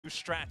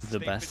strats. The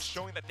best,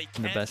 been showing that they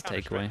can the best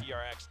counter-strike takeaway.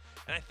 DRX,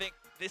 and I think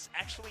this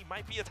actually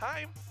might be a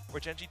time where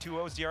GenG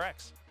 2-0s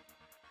DRX.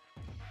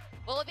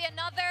 Will it be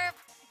another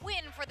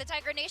win for the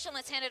Tiger Nation?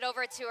 Let's hand it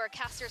over to our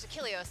casters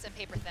Achilleos and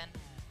Paper Thin.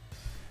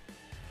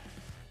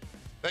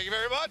 Thank you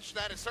very much.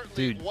 That is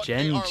certainly Dude, what they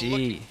are GenG.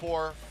 looking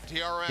for.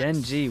 DRX.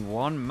 GenG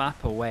 1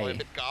 map away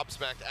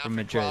Gobsmacked after from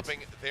Madrid. dropping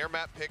their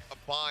map pick of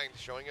Bind,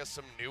 showing us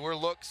some newer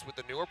looks with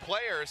the newer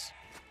players,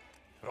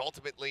 but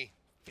ultimately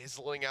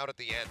fizzling out at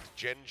the end.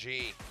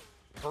 GenG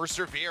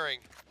persevering,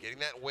 getting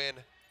that win.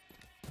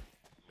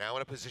 Now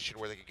in a position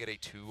where they could get a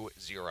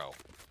 2-0.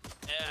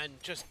 And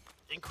just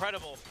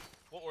incredible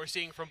what we're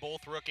seeing from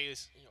both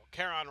rookies. You know,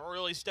 Karon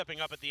really stepping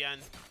up at the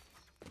end.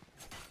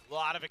 A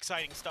lot of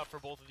exciting stuff for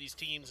both of these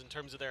teams in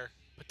terms of their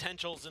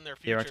potentials and their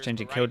futures. DRX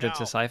changing right Killjoy to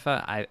now,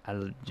 Cypher. I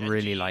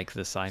really like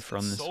the Cypher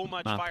on this so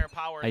much map.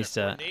 firepower, I used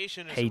to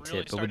hate really it, but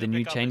with starting the to new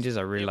pick up changes, as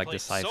I really they've like the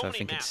played so Cypher. I many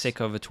think it's maps. sick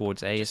over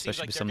towards A, It just seems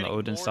especially like with they're some of the getting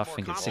Odin more stuff. I and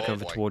think more it's sick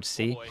confident. over Oh boy. towards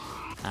C.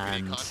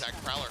 And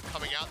Contact Prowler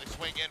coming out, they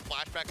swing in,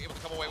 flashback, able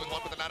to come away with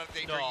one, but they're not out of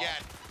danger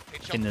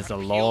yet. and there's a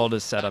lot of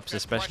setups,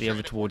 especially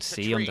over towards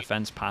C on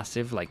defense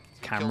passive, like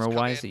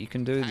camera-wise, that you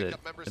can do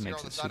that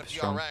makes it super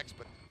strong.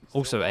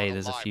 Also A,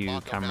 there's a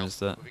few cameras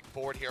that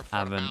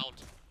haven't Out,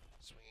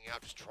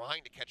 just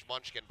trying to catch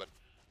Munchkin, but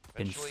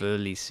been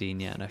fully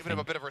seen yet, I giving him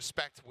a think. bit of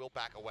respect, we'll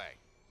back away.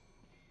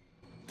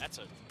 That's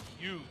a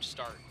huge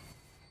start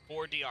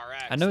for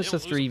DRX. I know it's a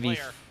They don't lose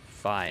player.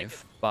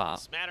 3v5, but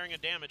Smattering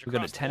of damage we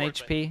got a across the 10 board,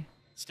 HP.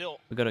 but still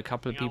We got a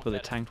couple of coming out people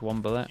with that tanked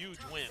one bullet. huge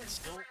win.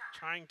 Still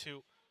trying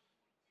to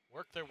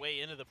work their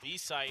way into the B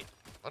site.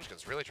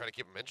 Munchkin's really trying to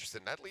keep him interested,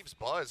 and that leaves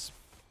Buzz,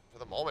 for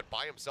the moment,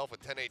 by himself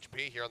with 10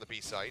 HP here on the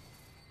B site.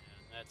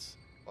 And that's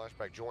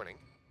Flashback joining.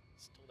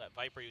 still that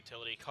Viper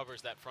utility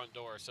covers that front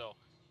door, so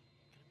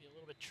gonna be a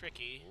little bit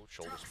tricky. Ooh,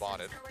 shoulder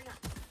spotted.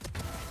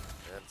 And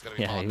it's gonna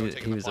be Yeah, Mongo he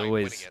taking the was fight,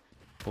 always winning it.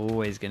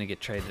 always going to get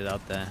traded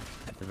out there,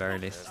 at the very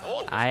least.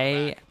 Oh,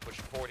 I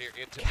pushing forward here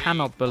into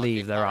cannot B.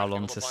 believe they're Karon out able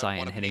onto to find site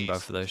one and hitting apiece.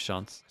 both of those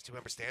shots. It's too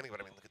understanding, but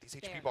I mean, look at these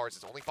HP bars.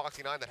 It's only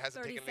Foxy9 that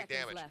hasn't taken any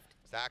damage.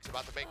 Zach's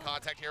about to make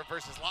contact here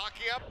versus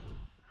Lockie-up.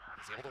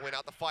 He's able to win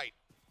out the fight.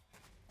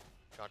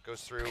 Shot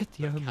goes through. Look at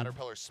the The Omen.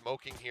 Caterpillar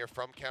smoking here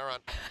from Karon.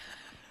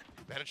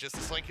 Manages to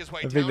slink his way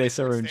I down. think they into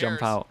saw the him jump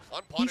stairs. out. He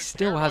Unpunished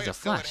still has paranoia a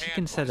still at flash. He hand.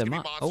 can set It's him gonna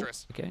up. be Oh,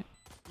 monstrous. okay.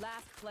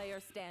 Last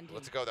player standing.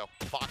 Let's go though.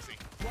 Foxy.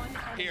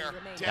 Here.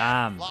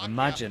 Damn, Lockie-up.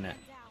 imagine it.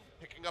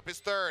 Picking up his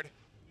third.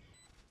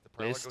 The Prowler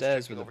Clear goes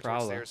stairs checking with the over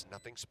towards Prowler. stairs.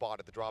 Nothing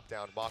spotted. The drop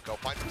down. Mako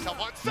finds himself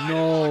on side.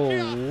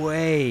 No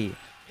way.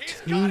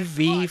 He's got it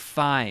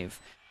 2v5.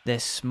 They're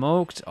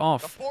smoked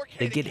off.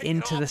 They get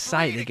into the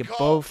site. They get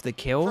both the For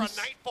a kills.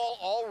 nightfall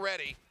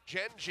already.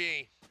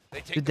 GenG. They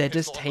take Dude, the they're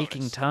just pistol of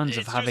taking Lotus. turns of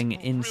It's just having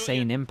insane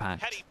brilliant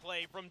impact. Petty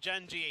play from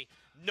GenG,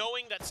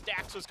 knowing that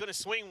Stax was going to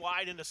swing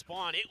wide into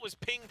spawn. It was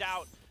pinged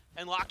out,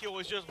 and Lakio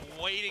was just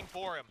waiting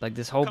for him. Like,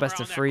 this whole Come best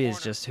around of that 3 is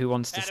corner. just who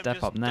wants to Had him step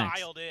just up next.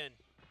 dialed in.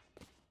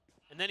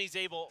 And then he's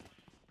able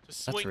to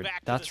swing back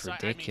to That's the side. I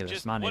mean, ridiculous,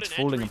 just man. what It's an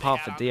falling entry they apart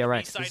had for on the DRX.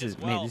 B-side This as is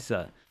well.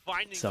 mate,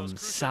 Finding some those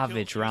crucial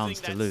savage kills, rounds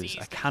using to that lose. seize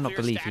I to cannot clear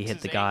believe he hit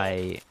Stax's the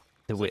angle.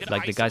 guy,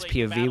 Like the guy's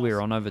isolating POV. We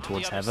were on over battles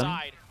towards the other heaven.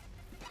 side.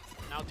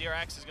 Now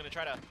DRX is going to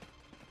try to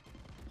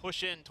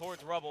push in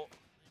towards Rubble.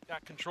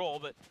 Got control,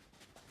 but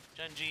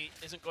GenG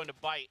isn't going to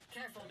bite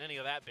on any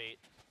of that bait.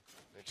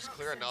 It's just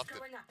clear enough to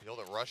be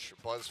able to rush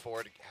Buzz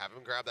forward, have him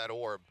grab that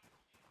orb.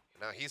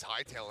 Now he's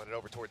hightailing it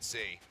over towards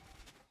C.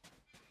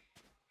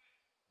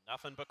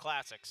 Nothing but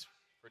classics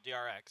for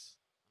DRX.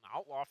 An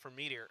outlaw for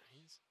Meteor.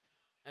 He's,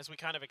 as we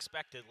kind of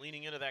expected,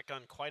 leaning into that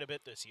gun quite a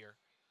bit this year.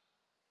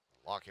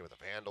 Locking with a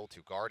Vandal,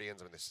 2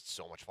 Guardians. I mean, there's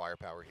so much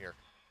firepower here.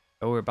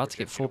 Oh, we're about to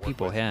get 4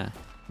 people here.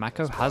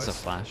 Mako has a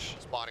Buzz flash.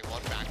 Spotting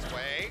one, backs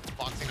away.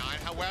 Foxy9,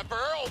 however,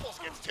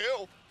 almost gets 2.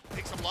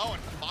 Takes him low,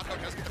 and Mako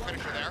does get the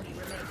finisher there.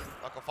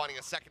 Mako finding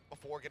a second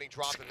before getting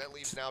dropped, and that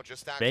leaves now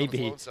just Stax on his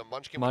Baby. lonesome.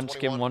 Munchkin with Munchkin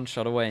 21 one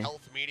shot away.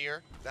 health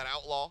Meteor, that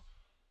outlaw.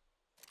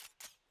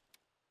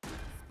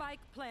 Spike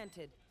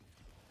planted.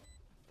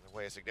 In a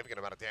way, a significant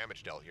amount of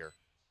damage dealt here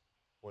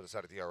for the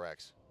side of DRX.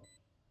 Does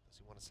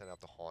he want to send out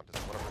the Haunt?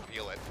 Does he want to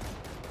reveal it?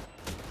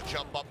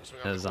 Jump up, swing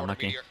That around was the corner,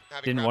 unlucky. Meteor,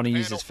 having Didn't grabbed want to the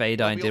use Vandal, his fade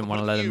he'll eye and be didn't able want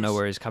to put let it him know use.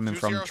 where he's coming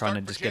from, 2-0 trying to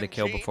start just for get a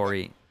kill GenG, before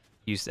he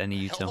used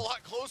any but hell of a util.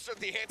 lot closer to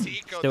the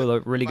anti-eco Still than a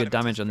really might good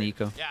have damage on the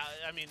anticipated. eco.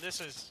 Yeah, I mean, this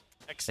is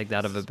Take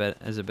that of a bit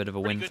as a bit of a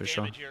pretty win good for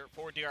sure. damage here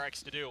for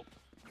DRX to do.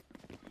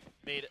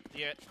 Made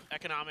the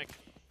economic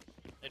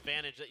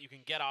advantage that you can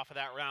get off of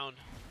that round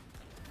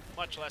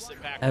much less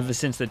impactful. Ever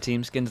since the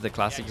team skins, the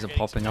classics you're are getting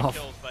popping some off.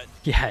 kills, but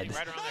Yeah, getting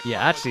right around that yeah,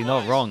 corner actually was not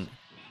Buzz. wrong.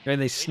 When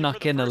they Waiting snuck for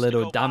the in a first to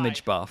little go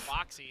damage by. buff.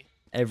 Foxy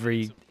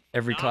Every some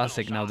every phenomenal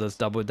classic now shots. does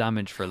double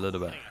damage for a little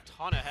bit. getting a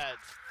ton of heads.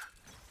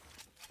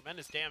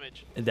 Tremendous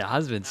damage. There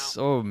has been Now,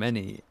 so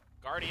many,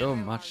 Guardian so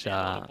much, and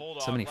a little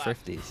Bulldog so many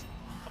left. 50s.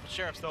 Couple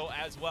sheriffs though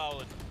as well,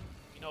 and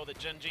you know that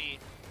GenG,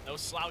 no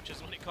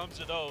slouches when it comes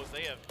to those.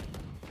 They have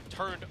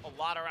turned a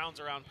lot of rounds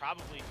around,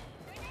 probably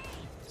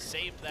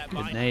saved that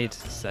bind. Grenade,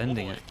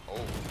 sending boy. it. Oh,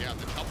 yeah,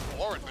 the jump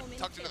forward, but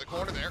tucked into the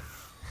corner there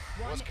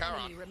was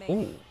Karon.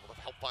 Ooh. The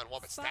help find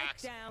one, but Spike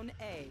Stacks down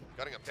A.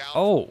 cutting him down.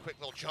 Oh. Quick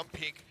little jump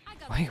peek.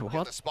 Wait, In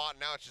what? the spot,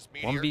 now it's just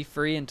Meteor.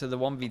 1v3 into the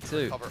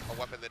 1v2. Cover a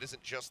weapon that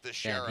isn't just the Yeah,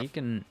 Sheriff. he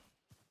can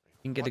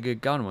get a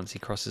good gun once he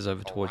crosses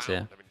over towards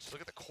here. I mean, just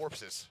look at the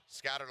corpses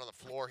scattered on the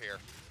floor here.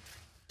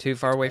 Too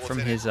far away from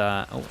his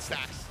oh,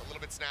 Stacks, a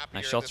little bit snappier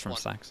nice in shots this from one.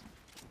 Stacks.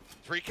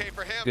 3K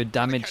for him. Good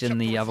damage in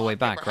the other way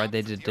back, right?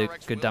 They did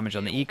good damage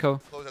on the eco.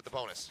 Close out the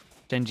bonus.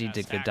 GenG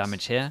did good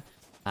damage here.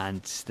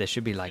 And there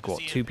should be like,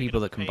 what, 2 people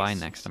that combine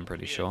next, I'm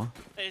pretty sure.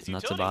 His And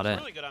that's utility about was it.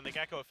 really good on the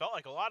Gecko. It felt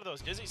like a lot of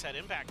those Dizzies had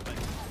impact, but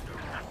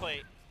not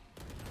quite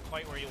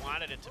where you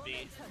wanted it to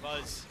be.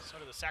 Buzz,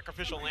 sort of the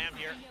sacrificial lamb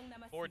here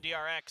for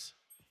DRX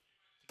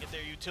to get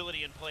their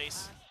utility in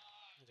place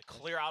and to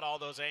clear out all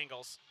those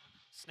angles.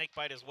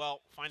 Snakebite as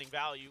well, finding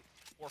value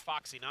for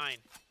Foxy9.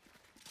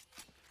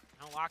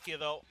 Now Lakia,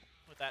 though,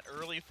 with that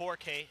early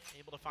 4K,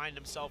 able to find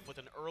himself with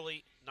an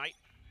early night,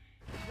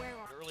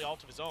 early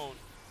ult of his own.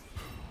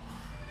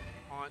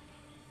 On. Gonna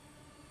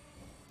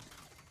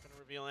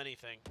reveal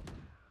anything.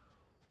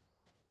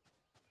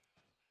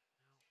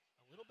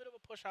 A little bit of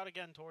a push out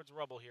again towards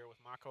Rubble here with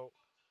Mako.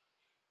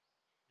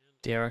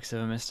 DRX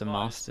ever missed a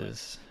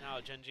Masters. Now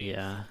GenG.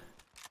 Yeah.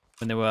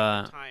 When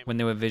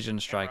they were Vision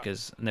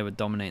Strikers and they were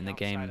dominating the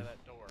game,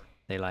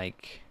 they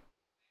like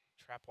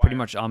pretty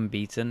much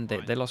unbeaten.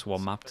 They lost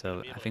one map to,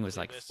 I think it was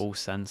like Full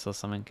Sense or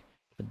something.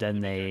 But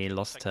then they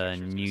lost to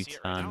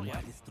Newton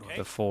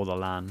before the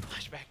LAN.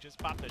 Flashback just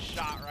popped a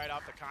shot right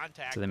off the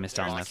contact. So they missed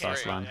out on their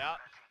first LAN. Yeah.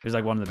 It was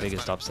like one of the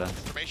biggest upsets.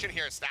 Information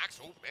here, Stacks.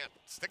 Oh man,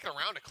 sticking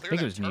around to clear I think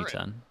that it was turret.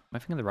 Newton. Am I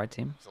thinking of the right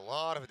team? There's a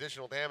lot of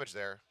additional damage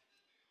there.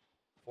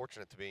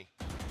 Fortunate to be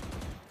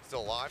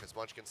still alive as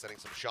Munchkin sending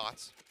some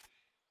shots.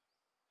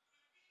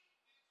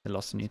 They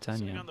lost to Newton,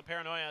 Sitting yeah. on the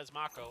paranoia is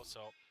Mako, so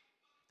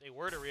if they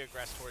were to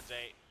reaggress towards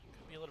A,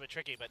 could be a little bit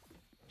tricky, but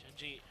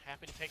GenG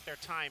happy to take their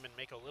time and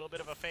make a little bit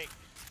of a fake.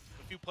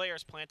 A few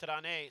players planted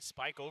on A,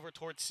 spike over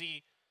towards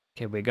C.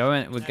 Okay, we're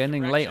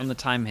getting late on the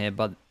time here,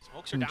 but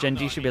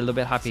GenG should be a little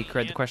bit happy.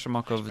 Create the question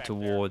mark over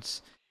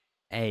towards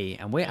A,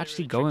 and we're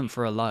actually going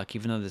for a luck,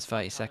 even though there's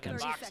 30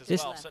 seconds.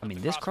 This, I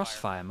mean, this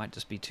crossfire might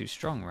just be too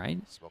strong, right?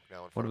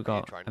 What do we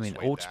got? I mean,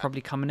 ult's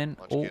probably coming in.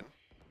 Ult,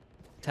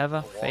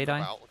 Teva, Fade Eye.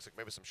 Looks like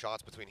maybe some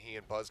shots between he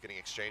and Buzz getting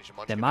exchanged.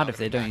 They're mad if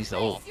they don't use the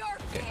ult.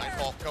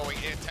 Nightfall going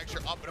in, Texture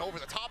up and over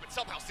the top, and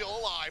somehow still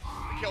alive.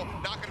 The kill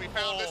not going to be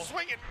found. The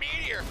swinging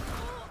Meteor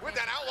with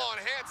that outlaw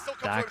in hand, still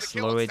comes over the Dax,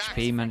 kill. low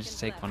HP, managed to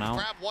take one out.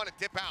 Grab one and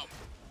dip out.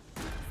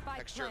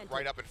 Texture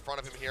right up in front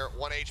of him here.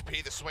 1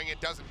 HP. The swing,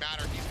 it doesn't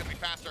matter. He's going to be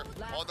faster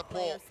on the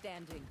pull.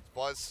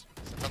 Buzz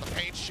on the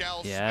paint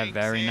shell. Yeah,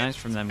 very nice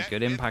from them.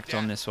 Good impact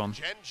on this one.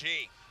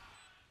 GenG.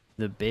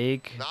 The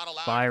big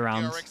buy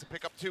round DRX to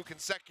pick up 2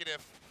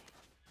 consecutive.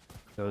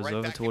 goes Right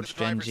over back towards into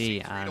the driver's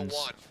seat, GenG, 3 to and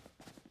 1.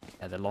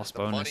 yeah, the lost The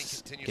money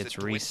bonus continues gets to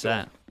dwindle.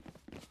 reset.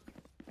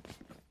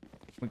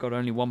 We got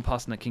only one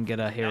person that can get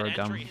a hero That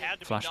gun entry had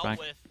to be flashback. dealt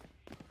with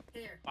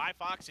by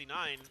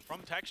Foxy9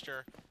 from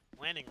Texture,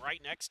 landing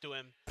right next to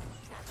him.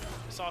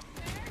 We saw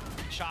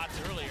shots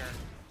earlier.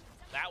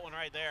 That one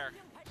right there.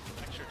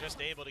 Texture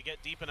just able to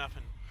get deep enough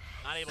and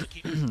not able to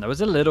keep. That was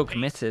a little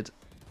committed.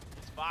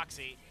 It's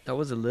Foxy. That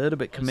was a little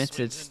bit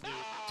committed Swings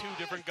into 2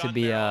 different to gun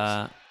be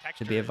barrels. a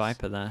Texture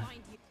Viper there.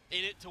 is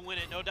in it to win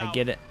it, no doubt. I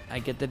get it. I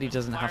get that he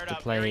doesn't have Fired to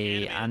up, very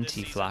play animated this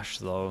anti-flash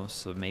though,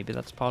 so maybe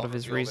that's part of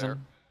his Field there.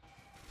 reason.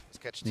 Let's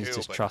catch He's 2,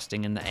 just but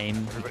trusting in the aim.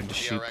 He everybody can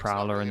just from shoot DRX not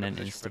Prowler really and in a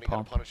then position for any insta kind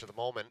of pop punish at the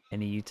moment.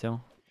 any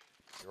util.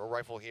 Zero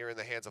rifle here in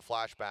the hands of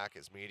Flashback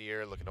as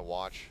Meteor looking to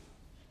watch.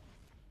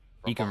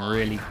 He from can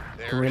behind.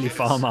 There really it is.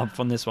 farm up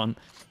on this one.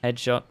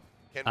 Headshot.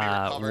 Can be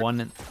recovered.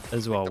 One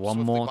as well. Picked up One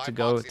swiftly more by to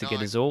go Foxy to get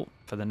 9. his ult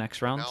for the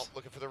next round. Now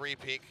looking for the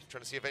re-peek,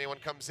 trying to see if anyone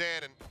comes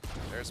in, and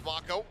there's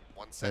Mako.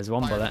 There's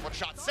one bullet. One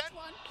shot set,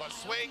 but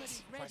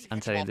swings. Tries to I'm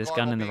catch telling him you, this off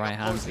gun guard in the while right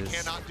being up hands close. He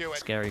is cannot do it.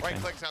 scary Right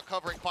thing. click's now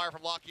covering fire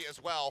from Lakia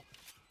as well.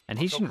 And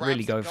he Mako shouldn't really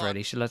grabs the go for gun. it.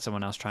 He should let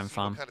someone else try and See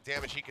what farm. kind of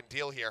damage he can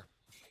deal here.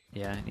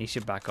 Yeah, he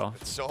should back off.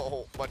 But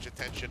so much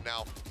attention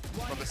now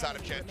from the side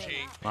of GenG.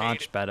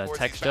 Much better. Towards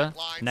these Texture. back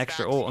lines. An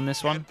extra Stacks ult on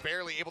this one. and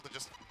barely able to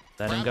just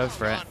Let him grab go the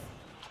for it. gun.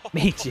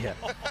 Meteor.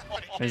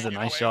 But he It was a can't get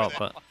nice away shot, with it.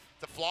 but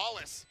It's a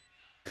flawless.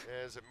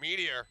 As a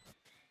Meteor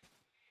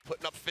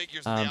putting up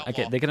figures in the outlaw.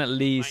 okay, they can at Might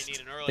least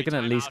need an early get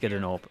timeout an here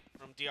AWP.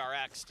 from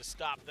DRX to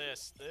stop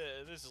this.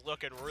 This is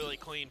looking really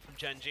clean from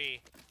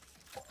GenG.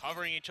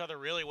 Covering each other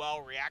really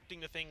well,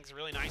 reacting to things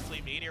really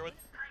nicely. Meteor with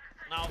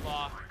an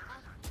outlaw.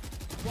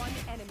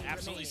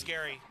 Absolutely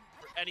scary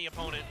for any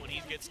opponent when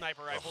he gets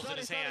sniper rifles in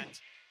his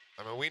hands.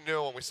 I mean, we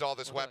knew when we saw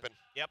this weapon.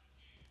 Yep.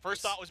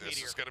 First thought was This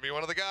Meteor. is going to be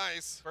one of the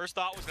guys. First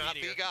thought was Not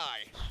Meteor. the guy.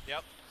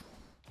 Yep.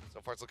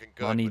 So far, it's looking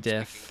good. Money but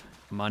diff.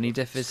 speaking Money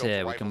diff is scope here.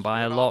 We rifles, can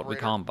buy a we're an lot. We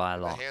operator. can't buy a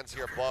The lot. hands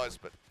here Buzz,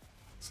 but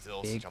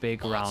still such a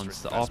Big monstrous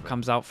rounds. The AWP investment.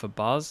 comes out for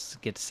Buzz.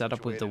 Gets set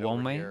up with the Situated over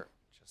one-way. here,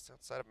 just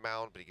outside of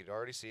Mound, but you could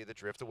already see the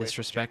drift away.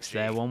 Disrespects from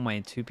GenG. their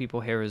one-way. 2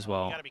 people here as You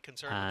well. gotta be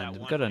concerned with And that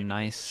we've one got a way because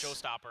nice. the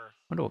showstopper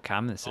Wonder what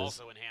cam this is.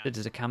 also in hand. Is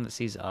it a cam that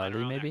sees right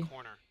early around that maybe?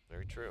 corner.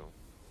 Very true.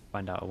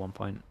 Find out at one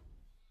point.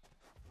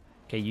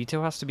 Okay,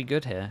 Util has to be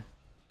good here.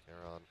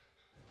 Caron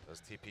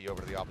Does TP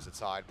over to the opposite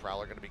side.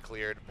 Prowler going to be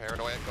cleared.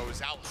 Paranoia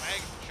goes out.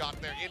 Leg shot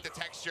there into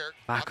texture.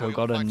 Mako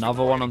got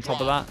another one on top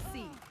of that.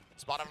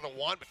 Spot out on the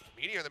one, but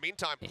Meteor in the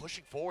meantime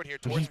pushing forward here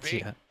towards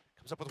B.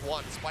 Comes up with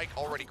one. Spike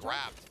already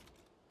grabbed.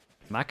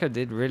 Mako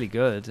did really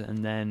good,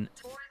 and then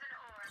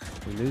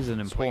we lose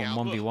an important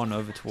 1v1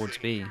 over towards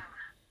B.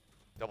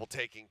 Double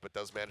taking, but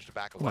does manage to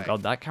back away. Oh my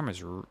god, that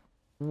camera's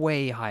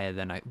way higher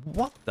than I...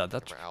 What the?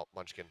 That's out,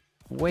 Munchkin.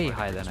 way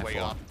higher than I Way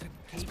thought.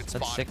 That's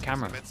a sick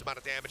camera. Immense amount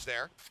of damage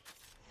there.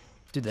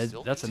 Dude,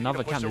 that's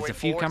another camera. There's a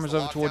few cameras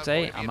over towards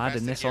A. I'm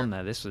adding this on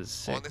there. This was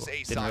sick.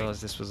 Didn't realize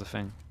this was a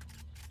thing.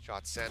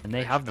 Shot sent. And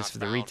they have this for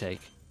the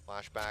retake.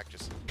 Flashback,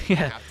 just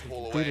Yeah.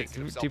 Dude,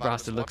 Dude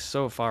has to look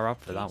so far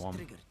up for that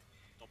one.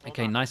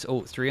 Okay, nice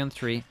ult.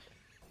 3-on-3.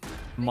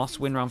 Must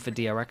win round for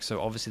DRX, so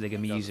obviously they're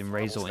going to be using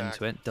Razor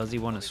into it. Does he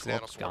want to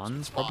swap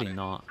guns? Probably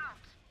not.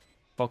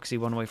 Foxy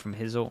one away from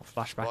his ult.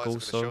 Flashback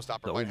also.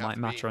 The ult might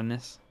matter on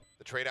this.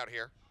 The trade out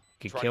here.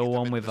 Could kill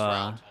one with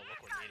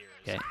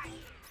okay.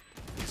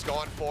 He's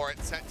going for it.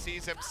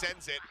 Sees him,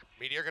 sends it.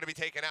 Meteor going to be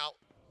taken out.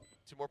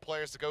 2 more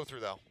players to go through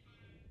though.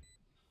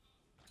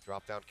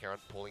 Drop down Karen,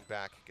 pulling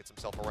back, gets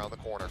himself around the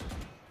corner.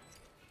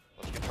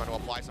 Munchkin trying to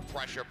apply some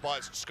pressure.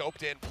 Buzz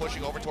scoped in,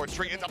 pushing over towards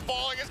Tree. Ends up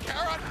falling as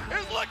Karen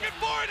is looking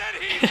for it, and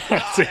he's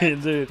got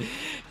it. Dude,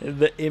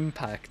 the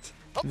impact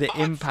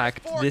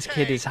this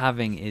kid is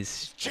having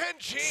is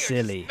GenG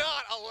silly. Is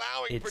not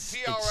allowing for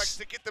DRX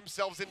to get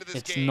themselves into this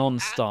game. It's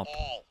non-stop.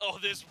 Oh,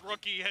 this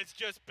rookie has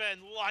just been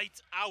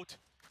lights out.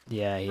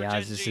 Yeah, he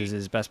has. This is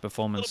his best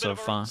performance so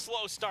far.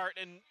 Slow start,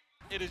 and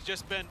it has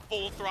just been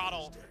full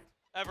throttle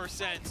ever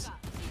since.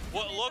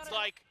 What looked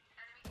like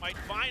might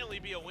finally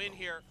be a win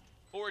here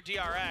for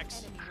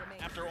DRX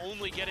after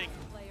only getting.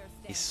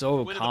 He's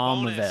so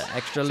calm with it.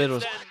 Extra little.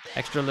 It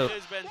has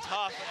been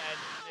tough,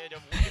 and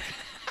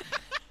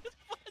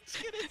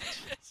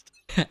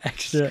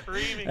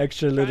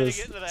extra little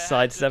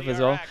sidestep as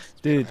well,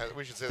 dude.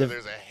 We should say that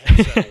there's a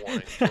headset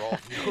warning for all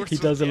viewers. He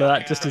does all of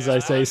that just as I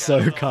say,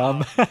 so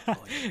calm.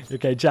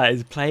 Okay, chat.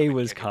 His play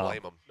was calm.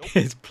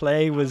 His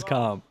play was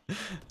calm,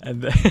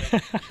 and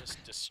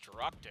just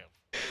destructive.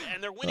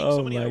 And they're winning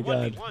so many other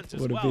 1v1s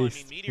as what a well.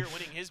 beast. I mean, Meteor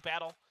winning his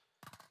battle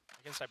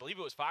against, I believe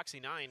it was Foxy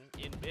 9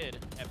 in mid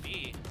at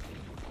B.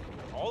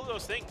 All of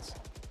those things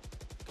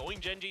going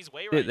GenG's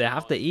way right Dude, they now.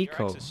 have the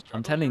eco.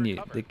 I'm telling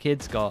you, the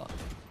kid's got.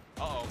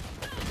 Uh-oh.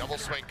 Double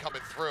swing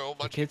coming through.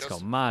 The kid's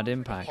got mad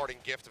impact. Parting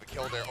gift of a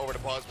kill there over to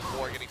Buzz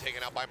before getting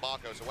taken out by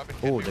Mako. So weapon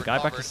oh, the guy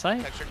back to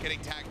site. Texture getting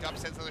tagged up,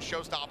 sends another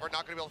showstopper.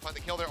 Not going to be able to find the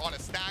kill there on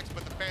his stacks,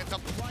 but the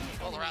Phantom,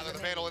 well, rather the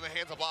Vandal in the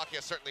hands of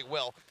Lakia certainly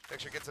will.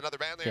 Texture gets another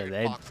man there.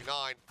 Yeah, Foxy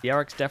 9.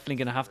 DRX definitely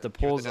going to have to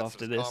pause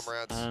after this,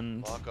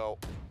 and Mako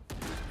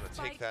going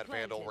to take that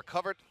Vandal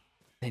recovered.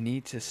 They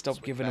need to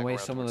stop giving away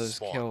some of those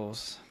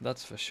kills.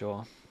 That's for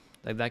sure.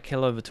 Like that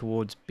kill over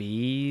towards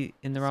B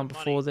in the round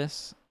before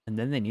this. And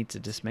then they need to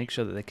just make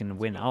sure that they can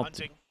win out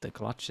the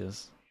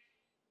clutches.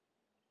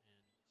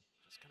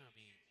 Just gonna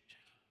be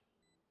checking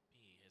B.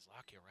 Is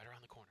Lakia right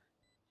around the corner?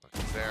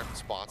 He's there,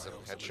 spots him,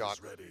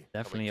 headshot.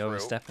 Definitely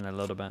overstepping a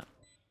little bit.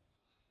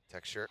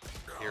 Texture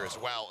here as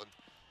well, and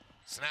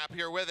Snap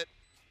here with it.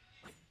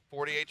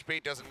 40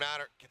 HP, doesn't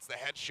matter. Gets the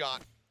headshot.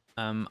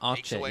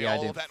 Archer, away yeah, all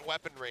I do. of that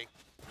weaponry,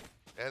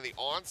 and the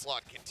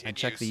onslaught continues. I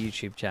check the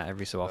YouTube chat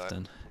every so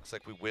often. Looks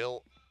like we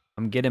will.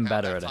 I'm getting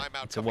better at it.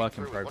 It's a work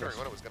in progress.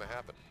 When it was going to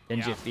happen.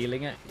 GenG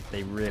feeling it?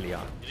 They really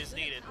are. It is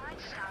needed.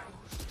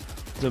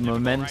 The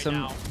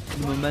momentum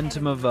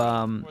of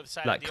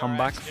that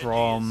comeback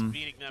from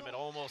being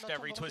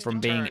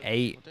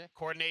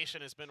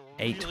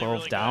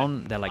 8-12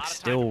 down, they're like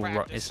still.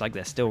 It's like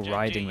they're still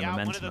riding the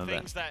momentum of it. One of the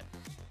things that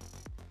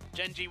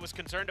GenG was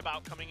concerned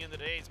about coming into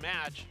today's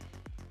match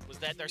was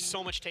that there's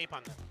so much tape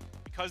on them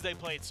because they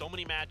played so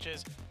many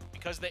matches.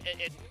 Because they,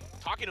 I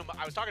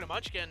was talking to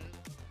Munchkin.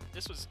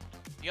 This was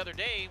the other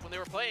day when they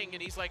were playing,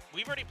 and he's like,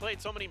 we've already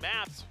played so many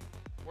maps.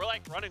 We're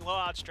like running low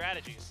odds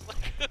strategies.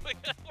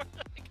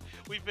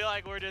 We feel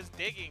like we're just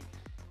digging.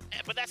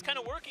 But that's kind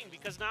of working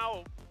because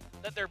now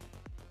that they're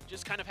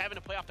just kind of having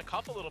to play off the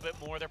cuff a little bit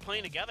more, they're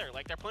playing together.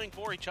 Like they're playing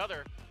for each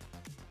other.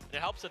 And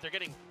it helps that they're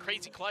getting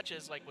crazy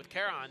clutches like with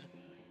Karan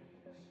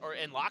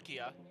and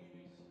Lakia,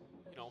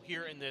 you know,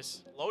 here in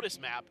this Lotus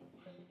map.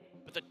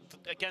 But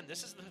again,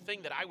 this is the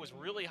thing that I was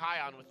really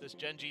high on with this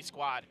GenG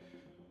squad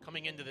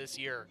coming into this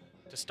year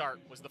to start,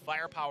 was the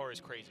firepower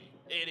is crazy.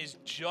 It is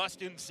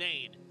just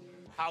insane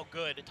how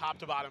good top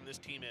to bottom this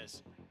team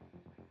is.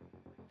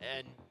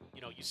 And,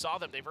 you know, you saw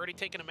them. They've already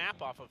taken a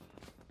map off of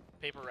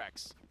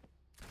PaperX,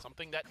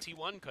 something that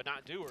T1 could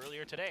not do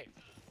earlier today.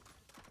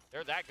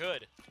 They're that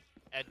good.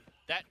 And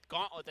that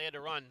gauntlet they had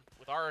to run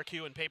with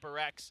RRQ and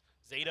PaperX,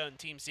 Zeta and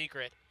Team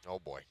Secret. Oh,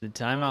 boy. The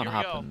timeout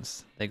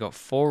happens. They got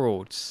 4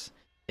 ults.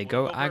 They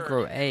go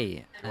aggro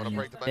A,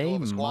 and they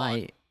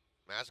might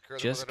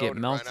just get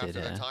melted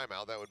here.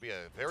 Timeout. That would be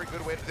a very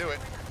good way to do it.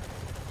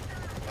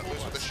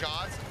 Loose with the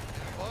shots.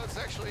 Well, it's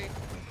actually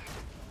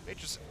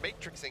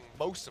Matrixing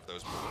most of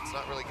those bullets,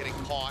 not really getting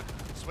caught.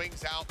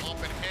 Swings out,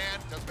 off in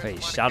hand.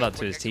 Wait, shout out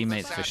to his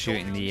teammates for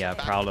shooting the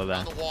Prowler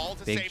there.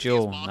 Big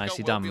duel,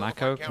 nicely done.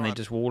 Mako, can they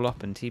just wall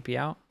up and TP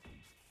out?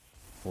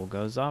 Wall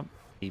goes up,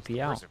 TP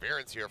out.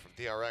 Perseverance here from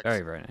DRX.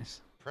 Very, very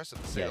nice. Impressive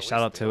to Yeah, say shout the out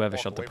to least. whoever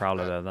They shot the walk away from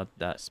Prowler there.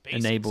 That Spacing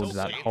enabled so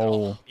that good.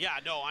 whole... Yeah,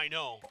 no, I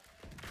know.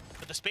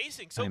 But the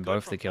spacing so I mean, good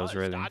both from the kills, Buzz,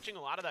 really. dodging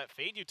a lot of that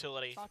fade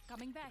utility. Bot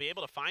coming To back. be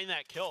able to find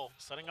that kill,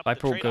 setting up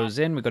Viper the trade-off. goes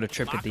in, we got a with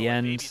trip at the Mako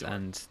and end, Baby Door.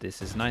 and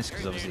this is nice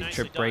because Very, obviously very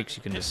trip nicely breaks, done.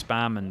 you can just Hit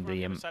spam, and over on the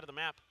the other side of the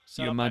map.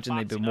 Set you up by imagine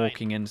they've been Foxy9.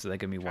 walking in, so they're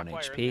going to be 1 Trapwire in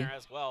HP. there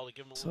as well to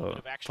give him a little bit So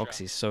of extra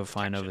Foxy's so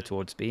fine over protection.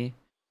 towards B.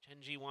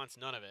 GenG wants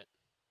none of it.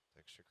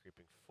 Texture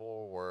creeping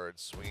forward,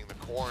 swinging the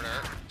corner.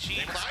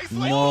 Jeez.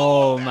 Nicely.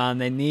 No, man,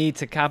 they need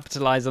to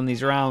capitalize on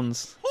these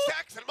rounds.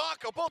 Stacks and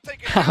Mako both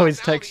taking How is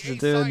down. Now the Texture A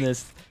doing site.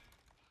 this?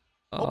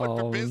 Open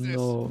for Oh business.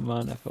 no,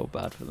 man, I feel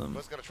bad for them.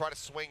 Was going to try to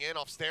swing in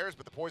off stairs,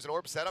 but the poison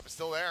orb setup is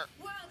still there.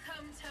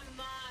 Welcome to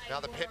my Now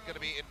the pit going to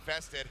be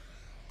infested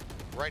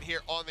right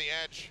here on the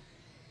edge.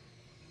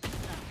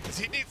 Because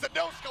he needs the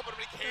no-scope, but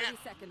he 30 can't.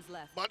 seconds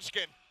left.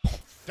 Munchkin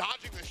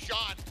dodging the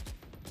shot.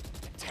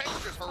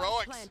 Texture's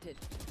heroics. Planted.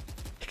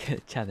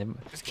 Chad, they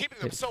Just keeping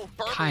them so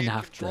firmly kinda in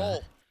have to-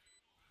 control.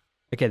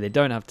 Okay, they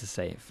don't have to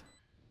save.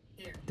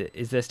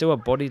 Is there still a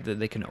body that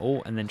they can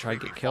ult and then try to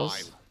get 3v5.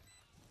 kills?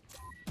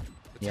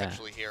 Yeah.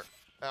 Potentially here.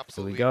 Here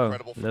Absolutely we go.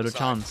 incredible from Little the side.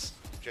 chance.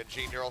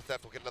 GenG Neural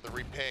Theft will get another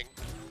reping.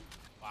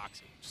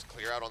 Foxy. Just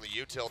clear out on the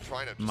util,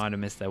 trying to just Might have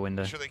missed their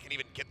window. make sure they can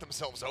even get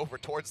themselves over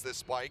towards this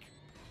spike.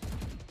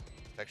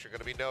 Texture going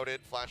to be noted.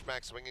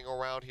 Flashback swinging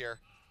around here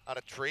out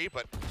of tree,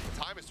 but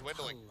time is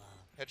dwindling.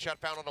 Headshot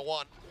found on the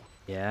one.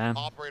 Yeah.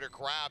 Operator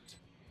grabbed.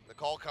 The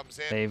call comes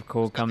in. Save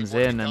call There's nothing comes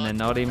more to in, be and they're done.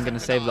 not even going to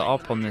save the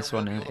op on Here this will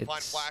one. be able to find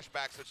It's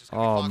flashbacks, so it's just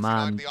gonna be oh Foxy9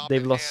 man, with the op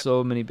they've in lost hand,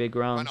 so many big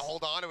trying rounds. to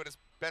hold on to it as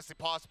best they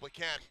possibly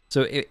can.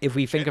 So if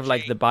we think of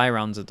like the buy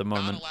rounds at the Not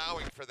moment,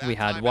 allowing for that we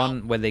had timeout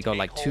one where they got to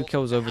like take 2 hold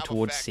kills and over have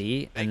towards effect.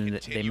 C, They and then they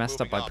continue messed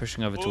up by moving up.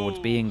 pushing over towards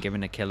B and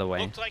giving a kill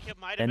away. Looked like it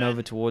might have Then been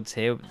over towards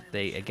here,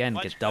 they again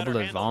much get double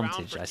better handle round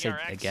advantage. for I said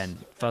DRX. again,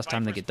 first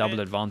time they Viper's get double pit.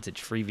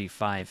 advantage,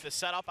 3v5. the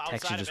setup Texture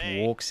outside just of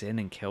A. walks in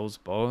and kills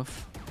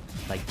both.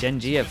 Like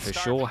GenG are for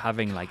sure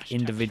having like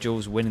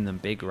individuals winning them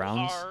big You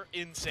rounds. are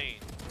insane.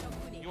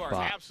 You are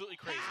But- absolutely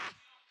crazy.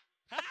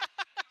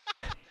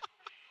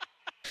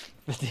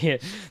 But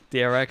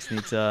DRX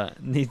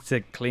needs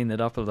to clean it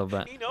up a little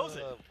bit. He knows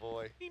it. Oh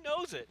boy. He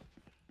knows it.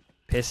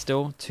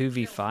 Pistol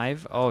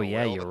 2v5. Oh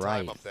yeah, all you're the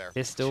time right. up there.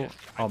 Pistol.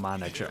 Oh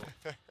man, I try.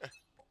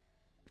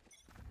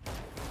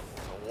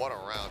 What a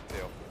round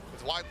too.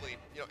 It's widely,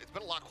 it's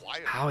been a lot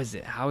quieter. How is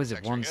it? How is it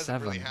Texture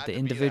hasn't really 1-7? had The to be that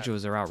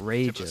individuals are Tip of the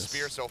outrageous.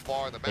 spear so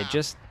far in the They map.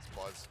 just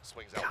Buzz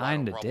swings out wide,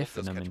 kind of Rumble diff in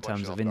does them catch in Munchkin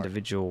terms of off guard.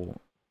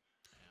 individual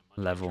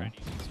level, Trying to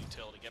use his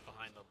util to get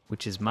behind the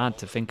which is mad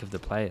to think of the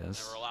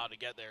players Never allowed to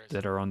get there.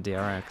 that are on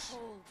DRX.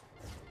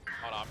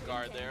 Caught off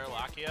guard there,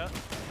 Lakia.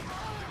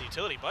 The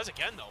utility Buzz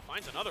again though,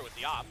 finds another with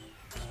the op.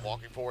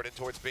 Walking forward in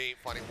towards B,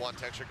 finding one.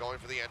 Texture going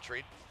for the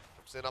entry.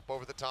 Comes in up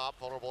over the top,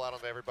 vulnerable out on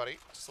everybody.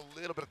 Just a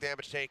little bit of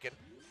damage taken.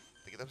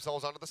 They get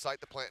themselves onto the site.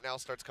 The plant now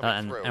starts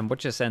coming through. And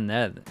what you're saying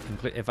there,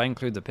 if I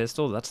include the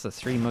pistol, that's the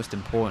 3 most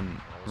important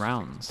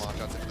rounds. Small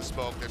shots into the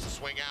smoke. There's a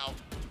swing out.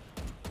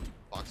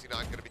 Foxy9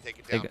 going to be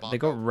taken They down. got- they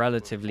got Mako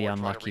relatively moving forward,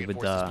 unlucky trying to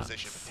with reinforce his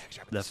position, but Texture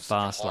having the such a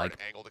fast, hard like,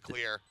 angle to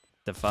clear.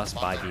 The first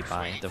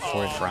 5v5, the 4th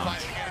Oh, round.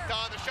 trying to get it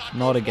done. The shot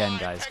Not goes again, wide.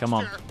 guys. Come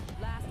on. Texture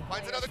Last finds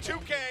player another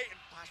 2K, standing.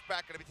 and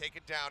flashback going to be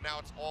taken down. Now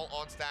it's all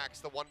on stacks.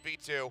 The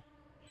 1v2.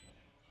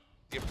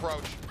 The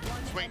approach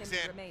swings enemy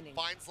in, remaining.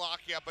 finds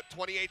Lakia, but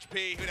 20 HP.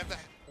 He would have the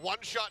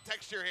one-shot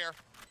Texture here.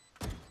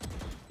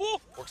 Woo!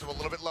 Works him a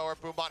little bit lower.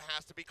 Boombot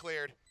has to be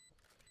cleared.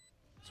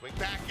 Swing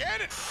back in,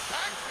 and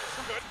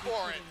Texture's good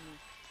for it.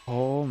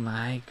 Oh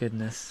my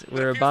goodness.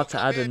 We're about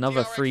to add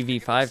another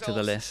 3v5 to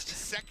the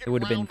list. It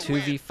would have been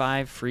 2v5,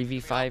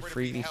 3v5,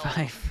 3v5.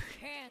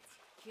 Can't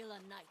kill a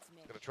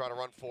nightmare. Gonna try to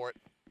run for it.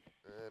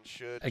 And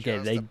should Okay,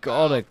 just they about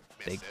gotta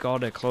miss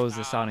it. close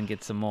this out and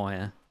get some more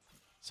here.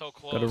 So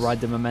close. Gotta ride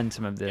the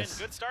momentum of Again, this.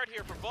 good start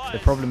here for Buzz. The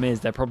problem is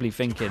they're probably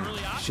thinking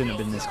shouldn't have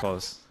been this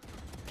close.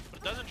 But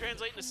it doesn't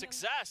translate into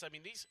success. I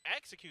mean, these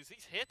executes,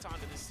 these hits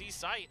onto the C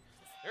site,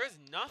 there is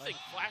nothing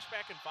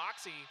Flashback and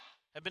Foxy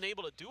have been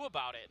able to do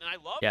about it. And I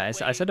love Yeah,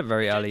 the I way said it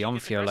very early GenG on,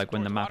 gets Theo, aggressive like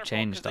when the towards map Waterfall,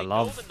 changed. 'cause I they know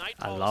love the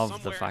Nightfall is the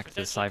somewhere fact that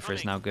potentially Cypher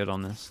is coming. now good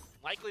on this.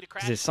 Likely to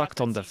crash Because it at sucked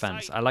that on C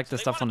defense. site. I like the So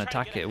they stuff wanna on try to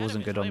attack, get it ahead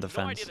wasn't of good So on they have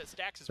no idea defense.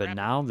 that Stax is But wrapping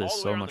now there's all the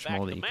way so around much the back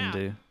more of that you the can map.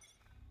 do.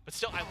 But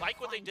still, I like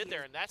what they did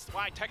there, and that's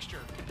why Texture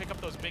can pick up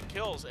those big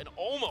kills and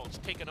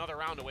almost take another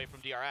round away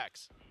from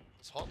DRX.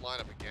 This hot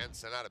lineup again,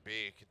 sent out of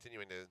B,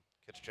 continuing to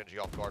catch GenG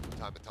off guard from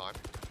time to time.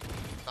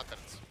 Not that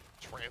it's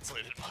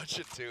translated much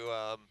into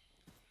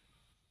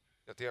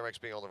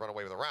DRX being able to run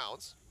away with the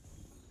rounds.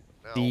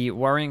 Now, The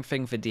worrying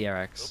thing for a little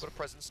DRX bit of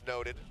presence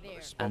noted.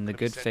 Another smoke and the gonna be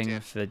good sent thing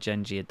in. for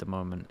GenG at the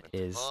moment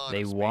is Ton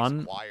they of space won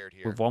acquired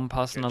here. with one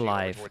person GenG over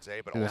alive towards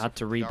A, but who also had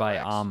to from rebuy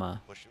DRX,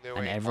 armor, pushing their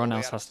and way all everyone the way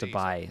else out of has to season.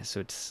 buy, so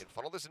it's Can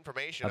funnel this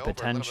information a over and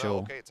let 'em know, potential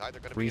okay, it's either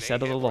gonna be an reset of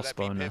the A hit or loss that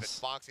B pivot. bonus.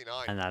 Foxy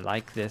 9 And I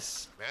like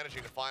this.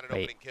 managing to find an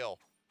Wait. opening kill.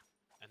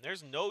 And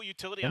there's no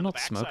utility They're on the not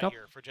smoke backside up?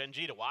 here for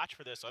GenG to watch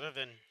for this other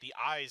than the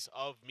eyes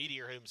of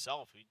Meteor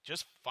himself. He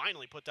just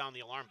finally put down the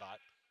alarm bot.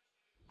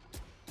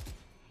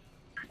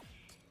 A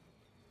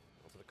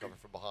little bit of cover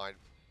from behind.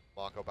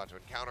 Mako about to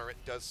encounter it,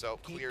 does so,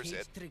 clears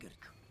it.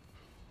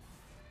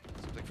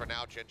 Something for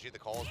now, GenG, the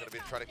call is going to be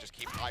to try to just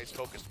keep eyes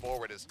focused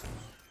forward as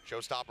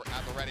Showstopper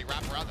at the ready,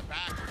 wrap around the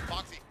back.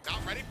 Foxy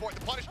not ready for it,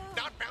 the punish,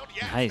 not found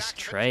yet. Nice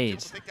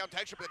trade.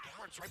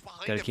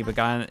 Right Gotta keep a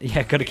guy on,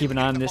 yeah, gotta keep an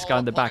eye on this guy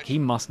in the back. He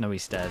must know he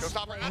stairs.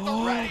 Showstopper at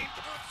the ready,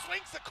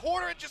 swings the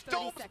corner and just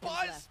domes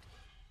Buzz.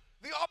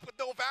 The up with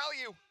no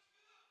value.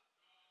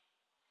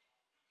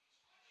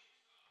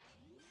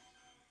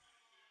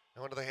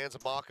 Now into the hands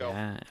of Mako.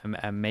 Yeah,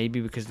 and maybe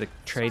because the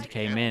trade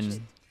came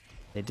in,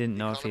 they didn't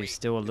know if he was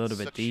still a little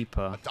bit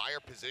deeper. A dire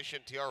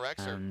position, DRX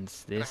And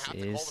this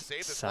is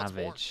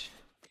savage.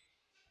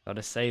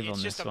 Gotta save on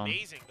It's this just one.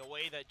 amazing the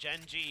way that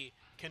GenG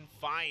can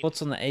find.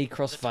 What's on the A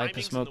cross the Viper timings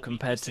and smoke the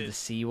compared to the weaknesses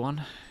C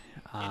one?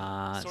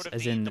 sort of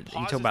As the in, you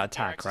pauses talk about that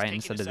DRX attack, is right? taking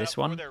Instead to of set this up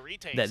for one. their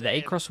retakes, The A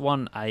and cross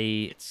one, I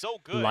it's so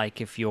good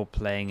like if you're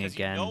playing because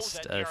you know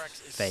against that a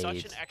DRX is such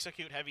fade. an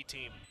execute heavy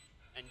team,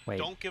 and Wait,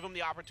 don't give them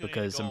the opportunity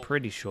Because to I'm go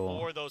pretty sure.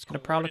 for those Can a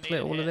Prowler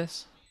clear coordinated all of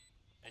hits. this?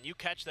 And you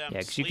catch them Yeah,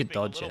 because you could sleeping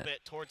a dodge little it.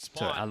 bit towards So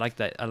spawn. I like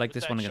that. I like with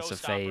this that one against the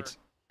fade. showstopper.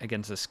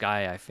 Against the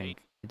Sky, I think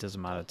it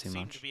doesn't matter Don't too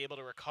seem much. to be able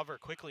to recover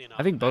quickly enough.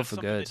 I think both That's are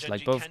something good. that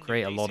Like GenG both can do.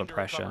 create a They lot seem of to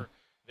recover pressure.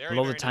 very, A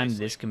lot of very the time,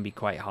 nicely. this can be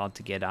quite hard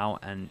to get out,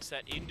 and It's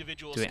that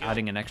individual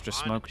adding skill an extra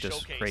on smoke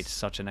just Showcase. creates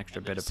such an extra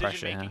And the bit of pressure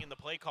decision-making here. and the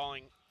play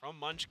calling from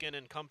Munchkin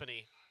and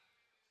company.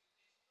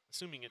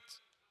 Assuming it's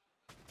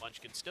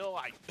Munchkin still,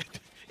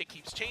 it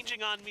keeps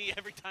changing on me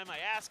every time I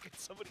ask.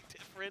 It's somebody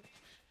different.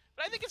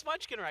 But I think it's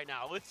Munchkin right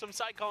now with some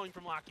side calling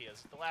from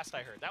Lakia's. The last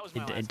I heard, that was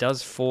my last. It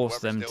does force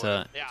Whoever's them doing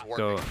to it, it's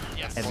go working.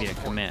 Yes. heavier Most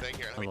important commit thing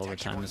here. I a mean, lot of the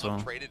Texture time was as well.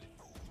 untraded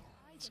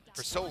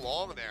for so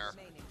long there,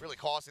 really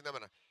costing them.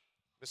 And I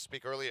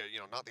misspeak earlier,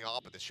 not the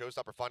op, but the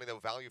Showstopper finding no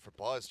value for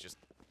Buzz, just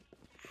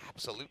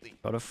absolutely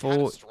Got a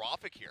full,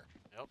 catastrophic here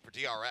for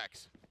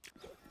DRX.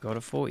 got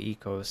a full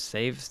eco.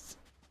 Save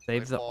the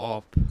Nightfall.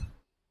 op.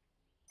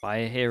 Buy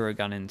a hero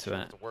gun into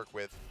it. To work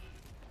with.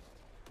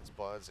 It's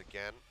Buzz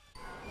again,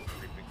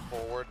 creeping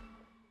forward.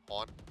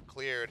 On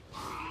cleared,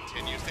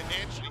 continues to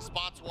inch, and he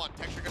spots one.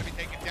 Texture going to be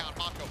taken down.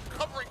 Mako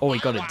covering. Oh, he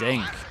got a fire.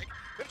 dink.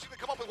 Finishing to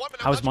come up with one,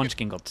 but now How was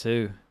Munchkin. Munchkin got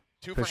two?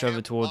 Two for Push over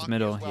him. towards Locky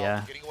middle. as well,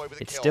 Yeah, getting away with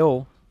a it's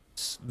kill.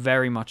 still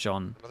very much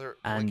on, Another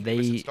and really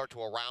innocent they start to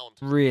a round.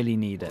 really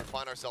need We it.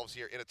 find ourselves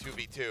here in a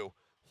 2v2.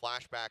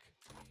 Flashback,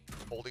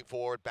 holding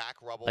forward, back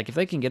rubble. Like if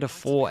they can get a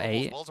Finds some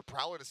angles, 4-8, as well as a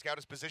Prowler to scout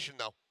his position,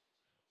 though.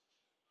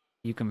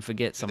 you can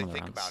forget Do some they of the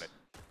think rounds. about it?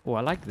 Oh,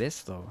 I like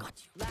this though.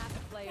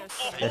 Last player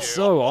They They're do.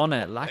 so on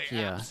it, They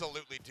Lakia.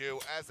 absolutely do.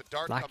 As the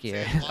dart comes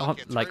Lakia. in,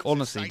 Lockett Like turns his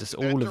honestly, sights just in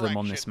that all of them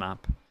on this direction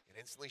map. and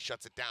instantly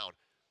shuts it down.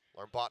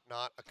 Alarmbot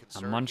not a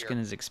concern And Munchkin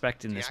here. is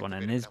expecting this one,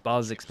 and Deactivated. his Now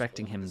Buzz Munchkin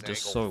expecting him holds his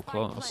just angle. so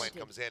close. Plant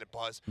comes in and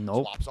Buzz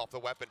Nope. swaps off the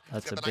weapon. He's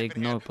That's got a the knife big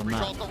in hand. nope on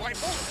that. Redraws the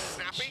rifle.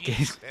 Snapping.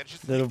 Jeez. Manages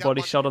to Little take down body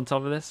Munchkin. shot on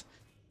top of this.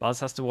 Buzz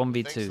has to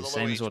Thanks to 1v2, the low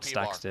same as what HP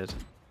Stacks bar. did.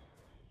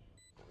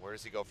 Where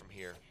does he go from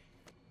here?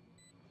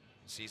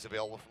 Sees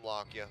available from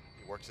Lakia.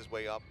 He works his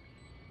way up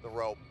the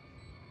rope.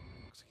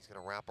 Looks like he's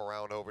going to wrap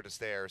around over to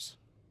stairs.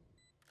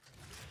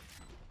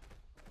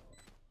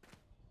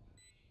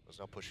 There's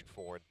no pushing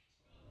forward.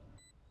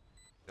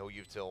 No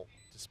util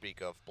to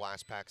speak of.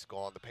 Blast pack's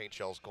gone. The paint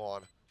shell's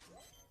gone.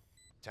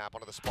 Tap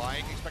onto the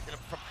spike. Expecting him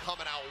from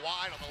coming out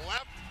wide on the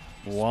left.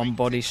 One Swings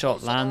body it shot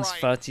close on the lands,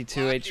 right. 32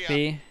 Lakia,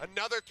 HP.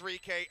 Another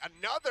 3K.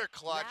 Another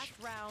clutch.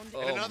 Last round.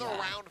 And another yeah.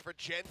 round for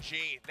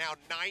GenG. Now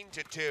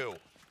 9-2.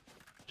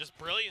 Just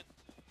brilliant.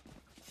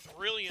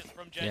 Brilliant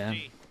from GenG. Yeah.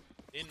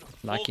 In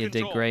Lakia full did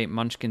control great.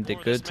 Munchkin did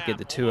over good this to get map,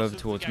 the 2 almost over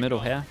since towards the middle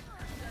get-go. here.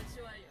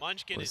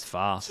 Munchkin Was is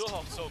fast. so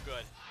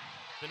good.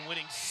 Been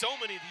winning so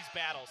many of these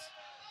battles.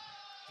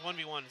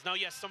 1v1s. Now,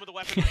 yes, some of the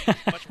weaponry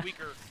much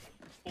weaker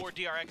for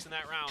DRX in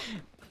that round,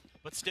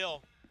 but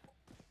still,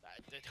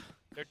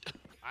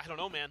 I don't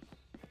know, man.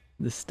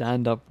 The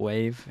stand-up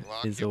wave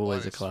Lock is it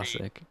always a was sweet.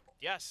 classic.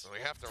 Yes. So we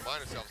have to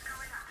remind ourselves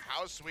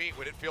how sweet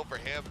would it feel for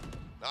him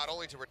not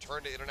only to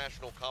return to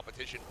international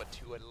competition, but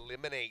to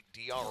eliminate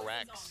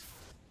DRX.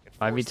 and force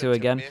them 5v2 to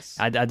again. miss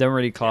I don't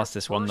really class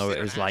this one first though.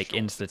 It was like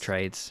international. insta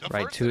trades, The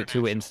right? first Two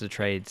were international. insta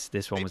trades.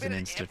 This one They've was an been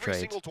in insta every trade.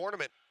 single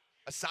tournament,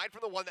 aside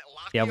from the one that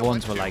The other Lakia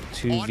ones were went like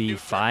to on New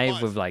 2v5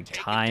 Buzz, with like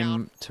taken time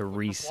down to from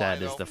reset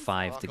Fly, as the though.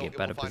 5 to Mako get able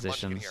better to find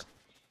Munchkin positions. here.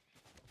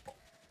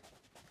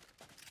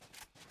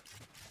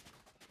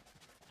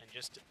 And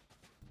just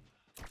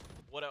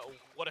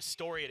what a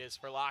story it is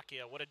for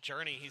Lakia. What a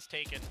journey he's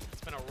taken.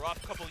 It's been a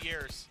rough couple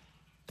years.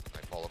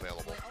 Nightfall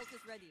available. My ult is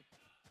ready.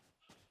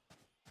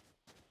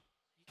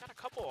 He got a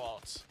couple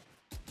ults.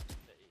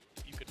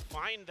 If you could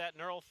find that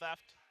neural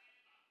theft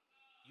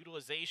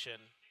utilization,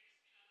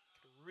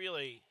 could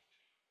really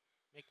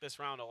make this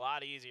round a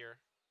lot easier.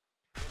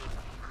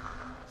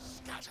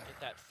 Get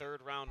that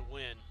third round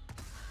win.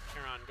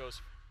 Charon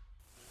goes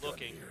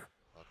looking.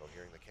 Mako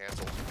hearing the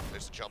cancel.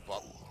 There's a jump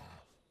up.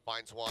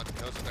 Finds one.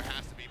 Knows that there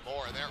has to be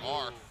more, and there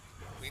are.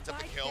 Cleans up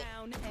the kill.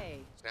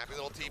 Snappy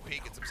little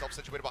TP. Gets himself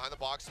situated behind the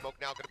box. Smoke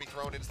now going to be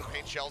thrown into the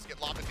paint. Shells get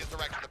lobbed in his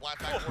direction. The blast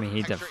back. I mean,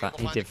 he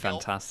did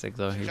fantastic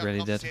though. He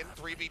really did.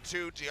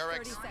 3v2.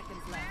 DRX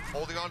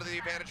holding on to the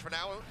advantage for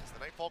now as the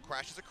Nightfall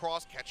crashes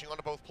across, catching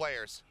onto both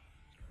players.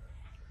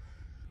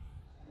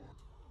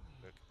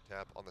 Good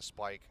tap on the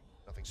spike.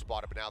 Nothing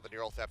spotted, but now the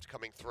neural theft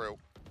coming through.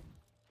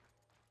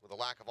 With a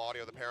lack of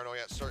audio, the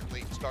paranoia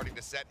certainly starting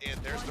to set in.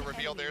 There's the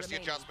reveal, there's the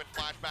adjustment,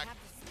 flashback,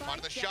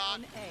 onto the shot.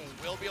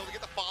 Will be able to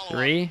get the follow-up.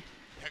 3.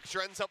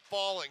 Picture ends up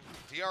falling.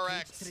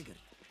 DRX.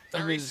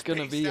 That is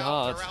gonna be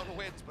hard. Around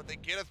wins, but they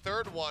get a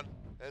third one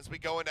as we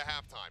go into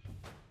halftime.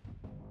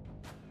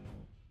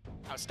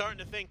 I was starting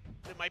to think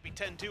it might be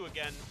 10-2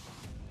 again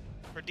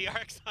for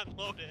DRX on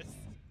Lotus.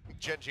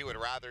 GenG would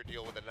rather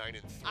deal with a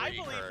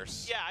 9-3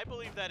 curse. Yeah, I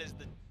believe that is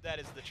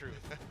the truth.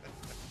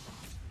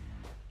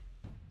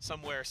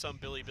 Somewhere, some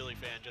Billy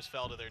fan just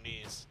fell to their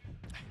knees.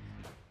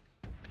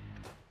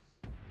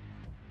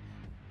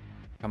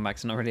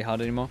 Comeback's not really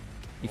hard anymore.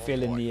 You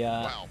feeling the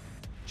wow.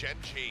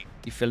 GenG.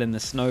 You feeling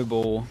the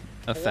snowball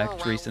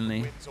effect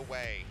recently?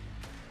 Away.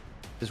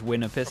 Just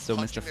win a pistol,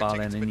 Mr.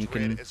 Farlane, and you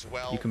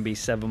can be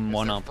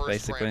 7-1 up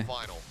basically.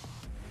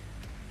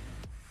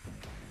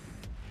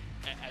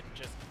 And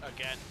just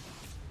again,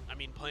 I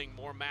mean, playing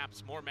more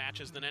maps, more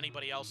matches than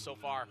anybody else so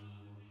far.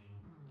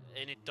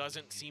 And it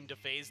doesn't seem to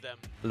phase them.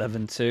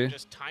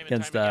 11-2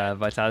 against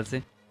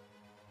Vitality.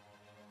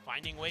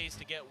 Finding ways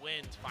to get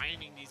wins,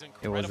 finding these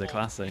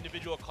incredible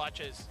individual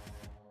clutches.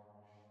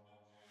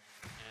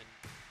 And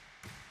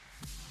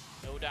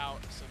no doubt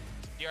some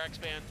DRX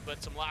fans,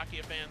 but some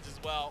Lakia fans as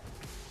well.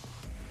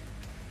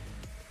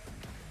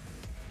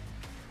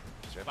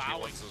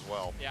 Bowing as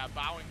well. Yeah,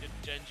 bowing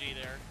to GenG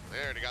there.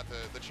 There, they got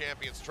the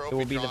Champions Trophy. It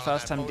will be the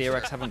first time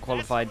DRX haven't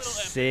qualified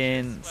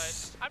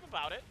since. I'm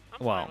about it.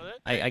 Well,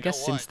 I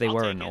guess since they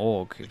were an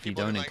org, if you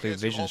don't include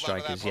Vision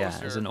Strikers, yeah.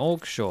 As an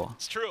org, sure.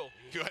 It's true.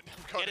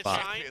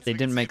 But they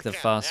didn't make the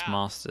first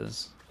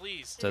Masters.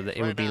 So that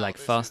it would be like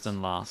first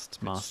and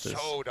last Masters.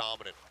 So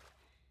dominant.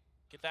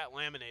 Get that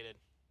laminated.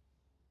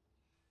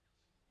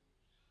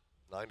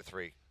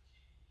 9-3.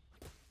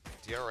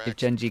 DRX. If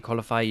GenG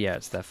qualify, yeah,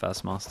 it's their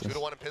first Masters.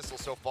 2-1 in pistol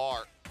so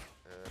far.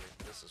 And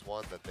this is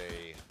one that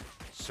they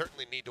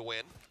certainly need to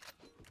win.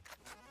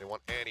 They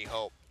want any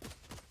hope.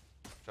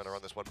 Trying to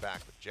run this one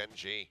back, but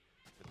GenG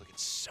been looking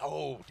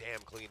so damn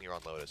clean here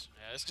on Lotus.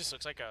 Yeah, this just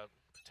looks like a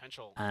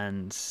potential.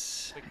 And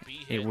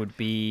it would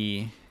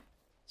be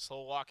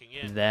slow walking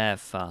in. Their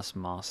first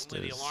Masters.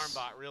 Only the alarm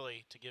bot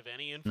really to give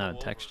any info. No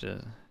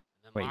texture.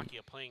 And then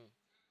Lakia playing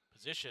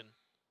position.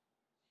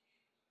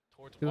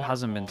 Who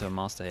hasn't been to a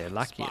Master here?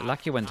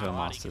 Lucky went to a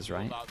Masters,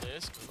 right?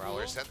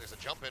 Prowler sent, there's a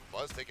jump in.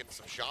 Buzz taking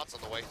some shots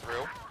on the way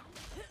through.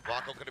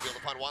 Rocco going to be able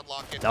to find one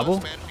lock in. Double?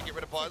 Buzz managed to get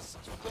rid of Buzz.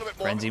 A little bit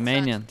more. Frenzy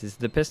Mania. This is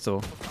the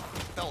pistol.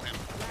 Fell him.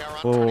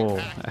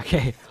 Oh,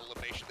 okay.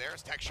 Elimination there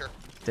is Texture.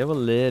 They were a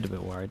little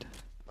bit worried.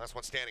 Last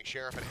one standing,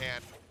 Sheriff in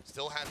hand.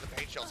 Still has the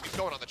paint shells. He's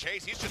going on the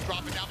chase. He's just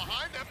dropping down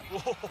behind them.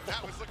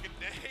 That was looking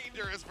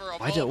dangerous for a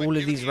moment. Why do all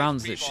of these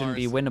rounds that shouldn't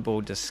be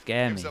winnable just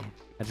scare me?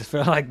 I just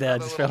feel like that. I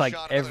just feel like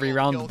every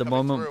round at the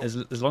moment,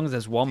 as long as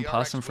there's one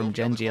person from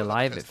GenG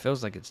alive, it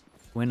feels like it's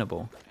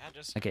winnable.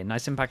 Okay,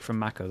 nice impact from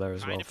Mako there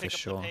as well, for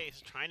sure.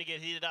 Trying to get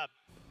heated up.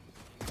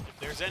 If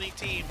there's any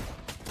team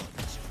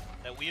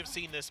that we have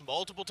seen this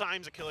multiple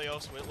times,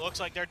 Achilleos, it looks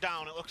like they're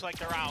down, it looks like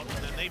they're out,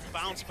 and then they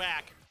bounce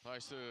back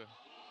and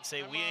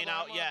say, we ain't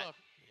out yet.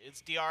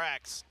 It's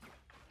DRX.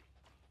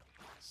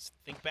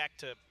 Think back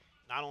to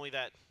not only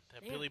that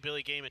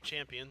Billy game at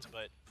Champions,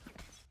 but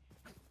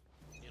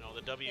you know,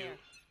 the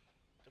WGS?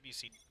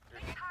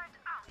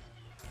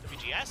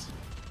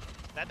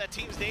 That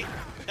team's name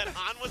that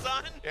Han was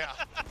on? Yeah.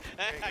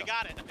 I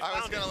got it.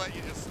 I was going to let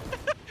you just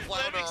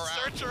flounder around.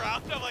 Search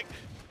around. I'm like,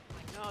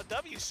 no,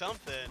 W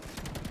something.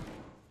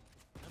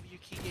 W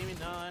Key Gaming,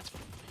 no, that's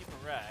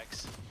Paper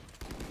Rex.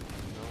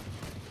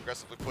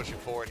 Aggressively pushing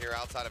forward here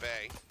outside of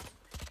A.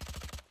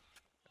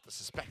 The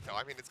suspect, though,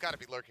 I mean, it's got to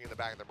be lurking in the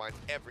back of their minds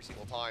every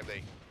single time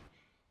they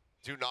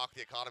do knock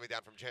the economy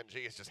down from GenG.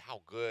 It's just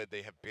how good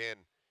they have been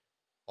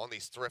on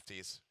these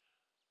thrifties.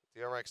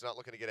 DRX not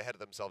looking to get ahead of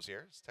themselves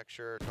here.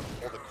 Texture trying to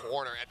hold the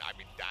corner, and I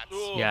mean, that's...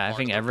 Yeah, I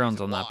think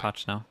everyone's on that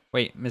patch now.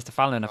 Wait, Mr.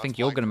 Fallon, I think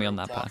you're going to be on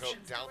that patch.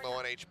 Down low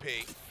on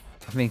HP.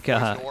 I think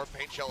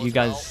you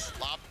guys...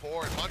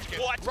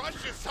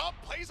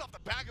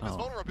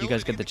 you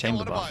guys get the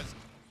chamber buff.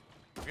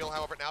 Reveal,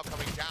 however, now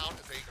coming down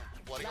as they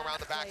flooding around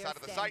the backside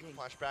of the site.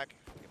 Flashback,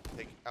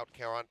 take out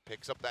Charon,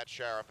 picks up that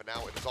Sheriff, and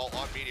now it is all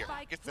on Meteor.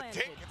 Gets the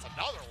tink, gets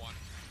another one.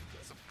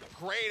 It's a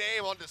great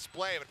aim on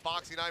display, but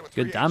Foxy9 with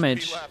good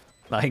damage.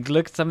 Like,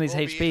 look at some of these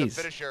HPs.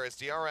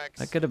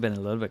 That could have been a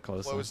little bit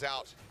closer. Close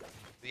out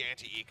the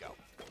anti-eco.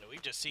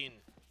 We've just seen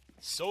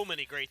So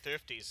many great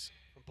thrifties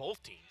from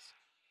both teams.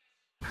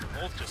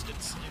 Both just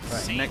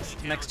Right,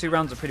 insane. next 2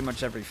 rounds are pretty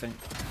much everything.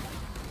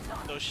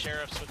 Those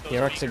sheriffs with those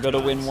DRX are beaker going to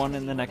win guns. 1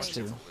 in the next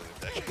 2.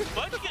 But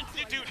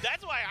dude,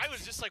 that's why I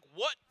was just like,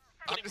 what?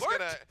 I'm But it just worked.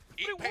 gonna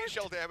eat But it paint worked.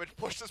 shell damage,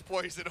 push this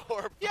poison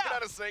orb, Yeah. put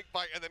out a snake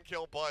bite, and then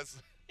kill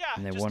Buzz. Yeah,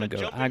 And they just want to a go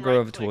jumping aggro right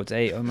over click. towards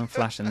A, Omen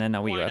Flash, and then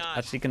are we Why not?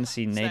 actually going to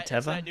see Nade It's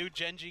Tether? that new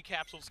GenG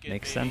capsule skin,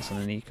 Makes baby. sense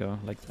on an eco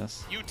like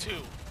this. You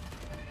too.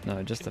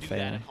 No, just can a do that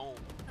failure. at home.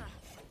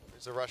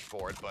 There's a rush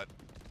for it, but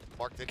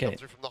Mark did come Okay,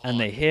 through from the and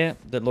they haunt. hear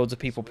that loads of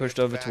people So we have pushed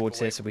to over back towards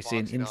away here, so we from see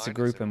an Foxy 9 insta as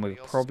group, and we're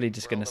everybody else probably is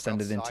just going to round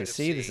send it outside into of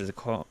C. This C. is a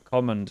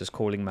common just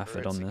calling method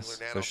Third on singular this,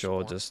 nano for sure.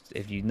 swarm. Just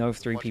if you know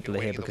 3 Much people are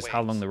can here, wing in the because how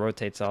long wings. the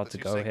rotates are With to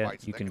the go snake here,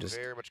 bites, you that can could just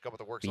very much come with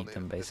the works beat on the-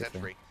 them, this basically.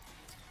 entry.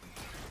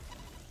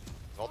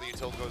 All the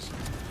util goes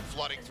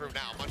flooding through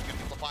now. Munchkin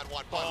able to find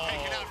one. Buzz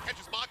taken out.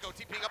 Catches Mako.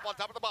 TPing up on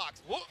top of the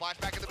box.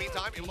 Flashback in the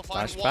meantime. Able to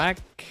find one. flashback.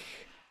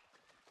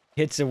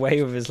 Hits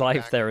away with his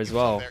life there as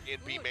well. There in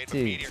B, made from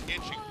Dude. Meteor,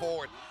 inching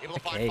forward. Able to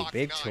find Okay, Foxy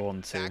big 9.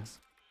 taunt too. Tax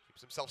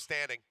keeps himself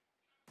standing.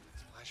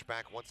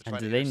 Flashback wants to try And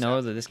to do they know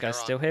intercept. that this guy's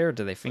Heron still here, or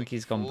do they think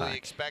he's gone fully back?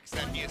 expects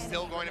that he is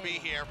still going to be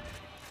here,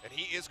 and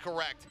he is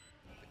correct.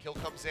 The kill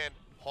comes in.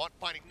 Haunt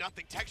finding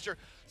nothing. Texture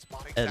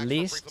spotting At Stacks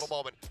least- for a brief little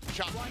moment.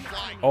 Shot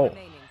flying. Oh.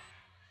 Remaining.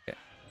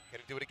 Can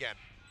he do it again?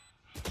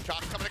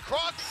 Shot coming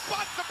across.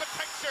 Spots up a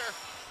Texture.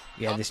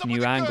 Yeah, Comes this up new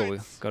with the angle,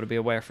 goods. got to be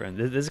aware for him.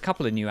 There's a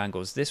couple of new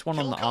angles. This one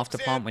on Kill the comes after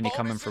in, plant when you're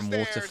coming bonus from is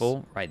theirs.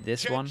 waterfall, right?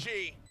 This one,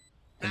 GenG,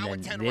 and now then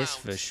with 10 this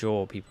for rounds.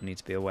 sure people need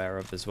to be aware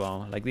of as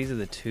well. Like these are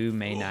the 2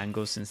 main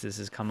angles since this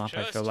has come up.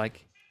 I feel Just like,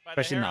 by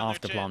the especially in the hair on their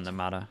after plant, chins. no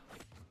matter.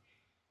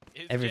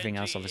 Is Everything GenG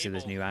else, obviously,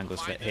 there's able new to angles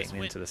find that this hitting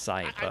win? into the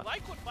site, I but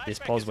like what this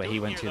Flashback pause is where he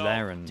doing went here, to though,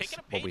 there and taking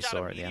a what we page out saw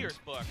of at the end. Meteor's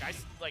book.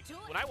 Like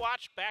when I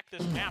watch back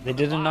this map, They with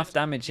did the enough lives,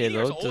 damage here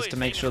Meteor's though, just always to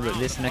make hanging sure that around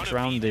this in next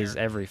front of round is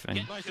Meteor, everything.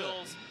 getting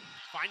kills,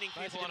 finding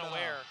people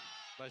unaware.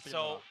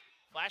 So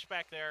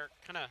Flashback there,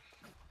 kind of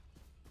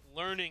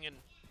learning and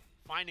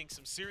finding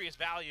some serious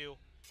value,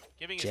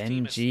 giving his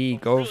team GenG a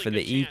go really for good the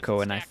chance.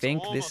 eco, and I Stacks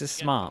think almost this is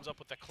again smart. comes up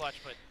with the clutch,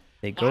 but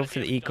They lot go of for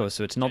the damage eco, done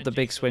so it's not the GenG,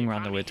 big so swing the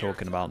round that we're economy here,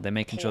 talking about. They're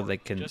making sure they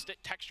can just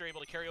at Texture able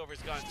to carry over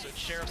his gun, so it's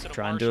Sheriff's and a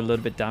try and do a Marshal.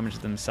 little bit damage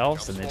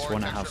themselves, and they just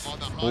want to have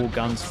full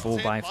guns, full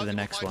buy for the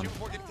next one.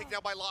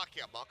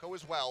 Mako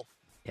as well.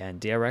 Yeah, and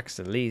DRX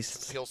at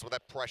least Kills with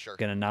that pressure.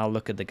 gonna now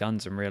look at the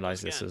guns and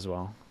realize this Again. as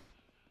well.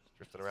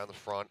 Drifting around the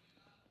front.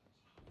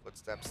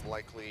 Footsteps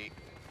likely.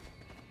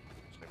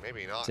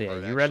 Maybe not. So yeah, but you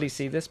actually rarely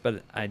see this,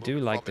 but I do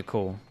moving like from the it.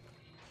 call.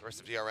 The rest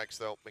of DRX,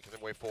 though, making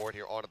their way forward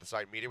here onto the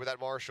side. Meteor with that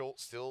Marshal.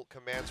 Still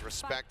commands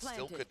respect.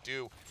 Still planted. could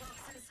do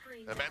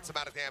an immense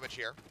amount of damage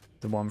here.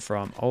 The one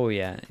from, oh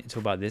yeah, you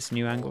talk about this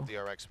new All angle. of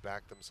DRX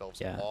back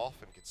themselves Yeah. off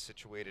and get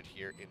situated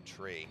here in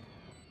tree.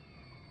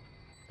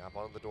 Tap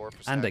on the door for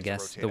And Stacks I to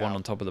guess rotate the one out.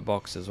 on top of the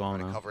box as well Trying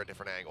to now. cover a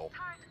different angle.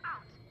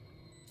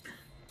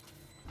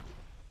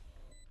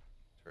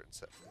 Turret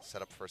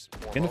set up first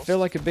and Gonna foremost. feel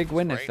like a big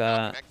win Spray,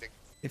 not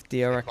if connecting.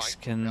 DRX Bite.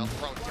 can Now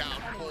thrown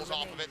down, pulls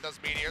off of it, does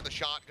Meteor. The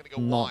shot gonna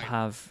go not wide.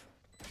 have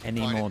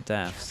any Find more it.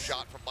 deaths.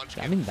 Shot from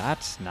Munchkin. I mean,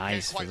 that's Can't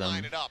nice for quite line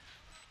them. it up.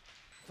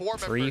 4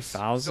 members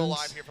 3,000? still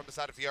alive here from the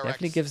side of DRX.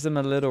 Definitely gives them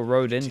a little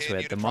road into Continue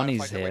it. to The try to money's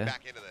fight their way here.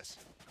 back into this.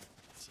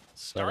 But,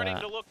 Starting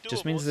to look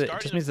just doable, means that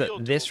starting to feel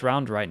this doable.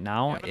 round right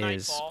now Have a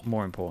is Nightfall.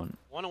 more important.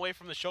 One away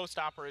from the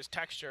showstopper is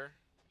Texture.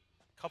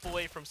 Couple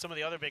away from some of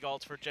the other big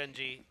ults for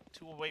GenG.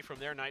 2 away from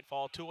their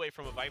Nightfall. 2 away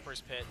from a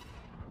Viper's Pit.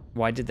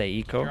 Why did they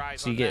eco? Your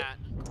eyes So you on get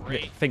that.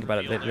 Great think about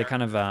it. reveal They there.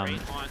 kind of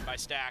Great haunt by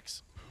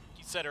Stacks.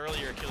 You said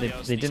earlier, they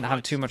Kilios, didn't these have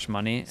haunts too much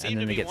money, seem and to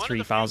then they be get one of the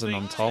few 3,000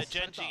 on things top. that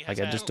GenG has Like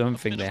I had just don't a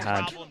think bit they of a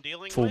had problem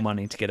dealing full with.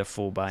 money to get a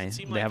full buy.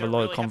 Seem They like have a they lot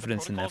really of have the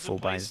confidence in their protocols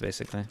in full buys, place.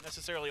 basically.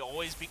 Necessarily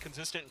always be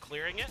consistent in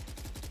clearing it.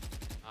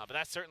 But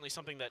that's certainly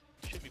something that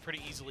should be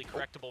pretty easily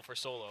correctable for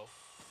Solo.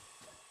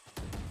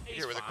 He's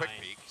Here with a quick fine.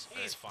 peek.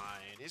 He's fine.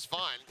 He's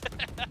fine.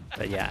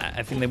 But yeah,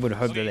 I think they would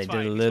hope that they He's did fine,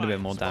 a he's little fine. bit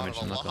more Spotted damage.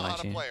 I'm a not gonna lie lot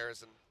to of you.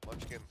 players, and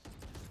Munchkin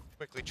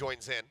quickly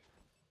joins in.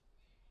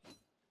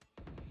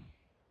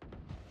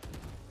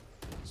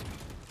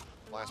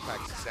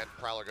 Flashback is sent.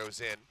 Prowler goes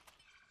in.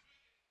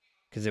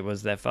 Because it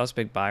was their first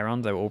big buy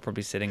round. They were all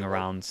probably sitting Hero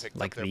around picked up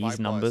like there by these Buzz,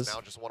 numbers.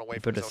 now just one away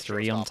You from put a his own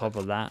 3 on showstopper. top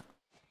of that.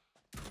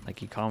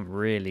 Like you can't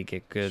really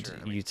get good Sure,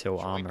 I mean, util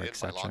joined armor, in by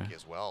etc. Locky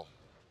as well.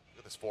 Look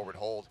at this forward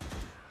hold.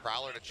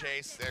 Prowler to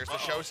chase. There's the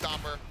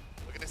showstopper.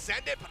 Looking to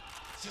send it, but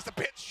it's just a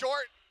bit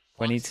short.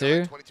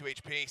 22. 22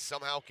 HP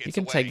somehow gets You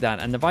can away. take that,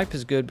 and the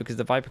Viper's good because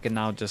the Viper can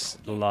now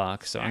just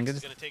lurk. So I'm Max gonna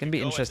is gonna take gonna a be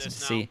go at interested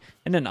this to now. see.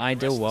 In an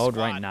ideal rest of the world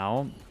squad right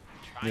now, Trying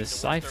the to work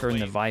Cypher their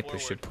and the way Viper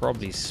forward. should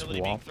probably Utility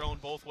being swap. thrown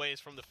both ways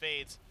from the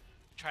fades.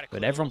 Try to But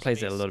clear everyone some plays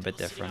it a space. little bit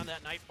Still sitting different. On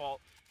that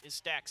Nightfall is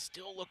Stacks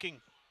still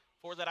looking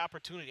for that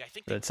opportunity. I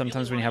think But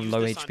sometimes when you have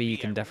low HP, you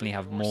can definitely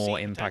have more more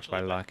impact by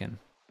lurking.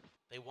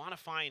 They want to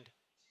find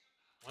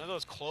one of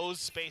those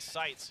closed space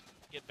sites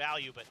to get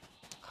value, but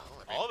Oh,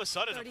 I mean, all of a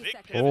sudden a 30 big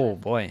seconds. pivot. Oh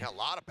boy. yeah, a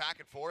lot of back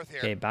and forth here.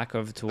 Okay, back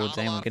over towards Not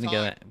a A. We're lot of gonna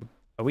get it.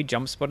 Are we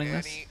jump spotting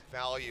this? Any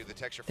value the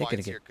texture They're gonna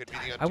fights get- here could be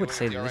the I would undoing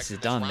say of that DRX this is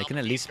in done. They round. can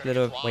at He's least gonna split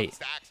get up. clawed. Wait,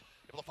 Stacks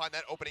Able to find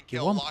that opening He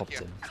kill. one-popped Lakia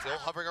him. still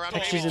hovering around.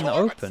 Texture's the in the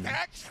door, but open.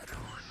 Tex,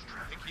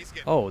 I think he's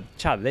getting Oh,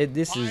 Chad,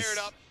 this is... fired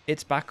up,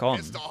 It's back on.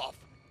 pissed off.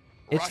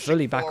 It's Rushing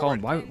fully back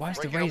forward, on. Why is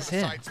the breaking raise open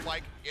the here? side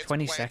spike, gets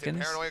 20 planted.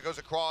 seconds? Paranoia goes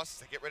across.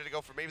 They get ready to go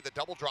for maybe the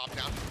double drop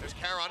down. There's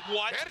Charon.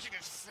 What? Managing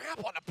to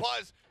snap on the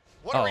buzz.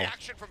 What a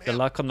reaction from the him.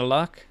 luck on the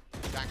luck.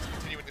 Dax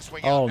continuing to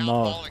swing Oh, out, now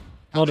no. falling.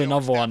 Not How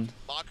another many one.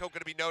 Mako going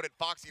to be noted.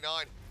 Foxy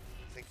 9.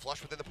 Staying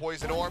flush within the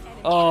poison orb.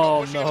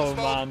 Oh, Mako pushing into no, the smoke.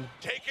 man.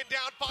 Taken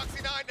down.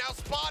 Foxy 9 now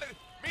spotted.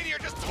 Meteor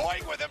just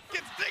toying with him.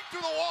 Gets digged through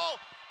the wall,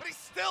 but he's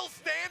still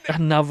standing.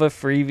 Another And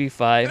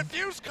 3v5.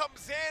 Fuse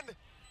comes in,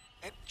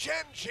 and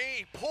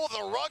GenG pull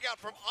the rug out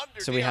from under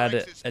So we had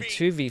a DRX's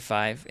feet.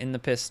 2v5 in the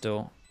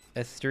pistol,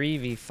 a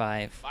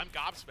 3v5, I'm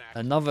gobsmacked.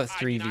 another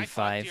I mean, I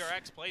thought 3v5.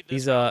 DRX played this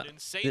These are, round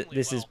insanely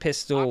this is well.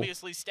 pistol,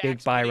 Obviously, Stacks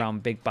big buy winning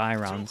round, big buy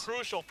two rounds.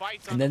 crucial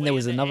fights on And the then way there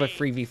was into another A.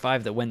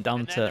 3v5 that went down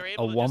And then to they're a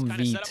able to just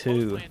kinda set up both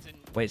 1v2, plans, and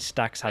which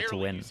Stacks had to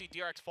rarely win. You see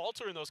DRX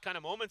falter in those kind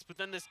of moments, but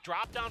then this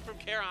drop down from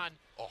Charon,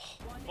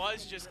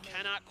 Buzz just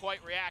cannot quite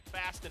react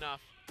fast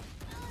enough.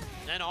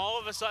 And then all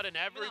of a sudden,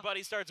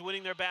 everybody starts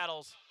winning their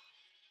battles,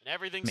 and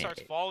everything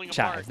starts falling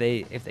Chat, apart.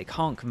 if they can't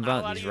Not a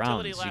convert lot these of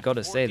utility rounds, you left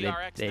gotta for say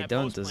DRX in they that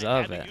don't post lane.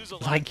 deserve Had to it. use a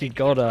lot, Like you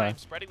taking their gotta time,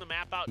 spreading the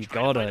map out,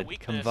 trying to find a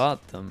weakness.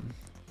 convert them.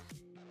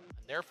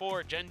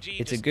 Therefore, GenG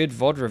It's a just good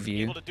VOD able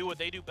review. to do what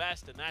they do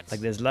best, and that's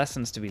Like there's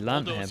lessons to be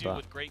learned here, bulldoze you but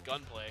with great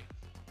gunplay.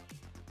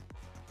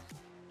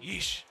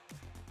 Yeesh.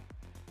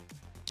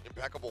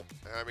 Impeccable.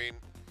 I mean,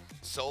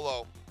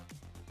 Solo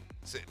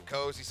sitting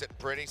cozy, sitting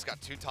pretty. He's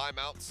got 2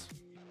 timeouts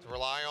to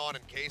rely on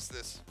in case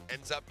this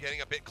ends up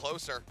getting a bit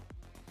closer.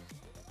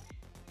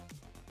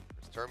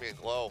 There's Termi and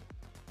Glow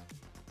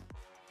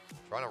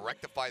trying to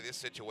rectify this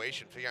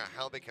situation, figure out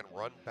how they can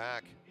run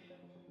back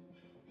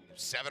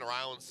 7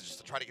 rounds just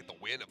to try to get the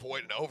win,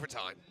 avoid an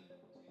overtime.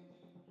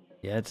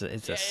 yeah, it's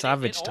Yeah, a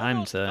savage it time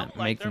almost to felt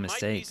like make the there might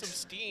be some mistakes.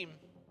 steam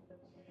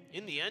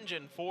in the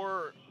engine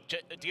for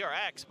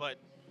DRX, but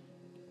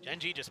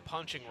GenG just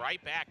punching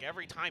right back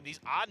every time. These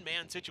odd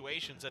man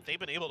situations that they've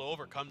been able to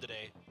overcome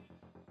today,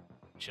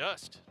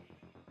 just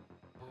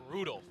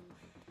brutal.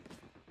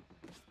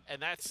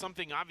 And that's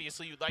something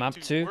obviously you'd like Map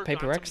to 2, work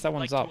Paper on, X, something that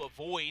one's you'd like up. to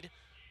avoid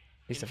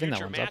At least in I think that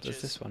future one's up. There's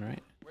matches, this one,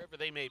 right? wherever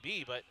they may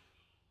be, but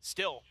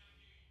still,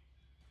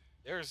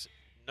 there's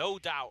no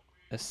doubt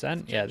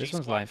Ascent? Yeah, this GenG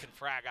one's squad live. can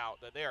frag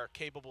out, that they are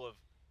capable of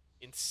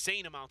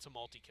insane amounts of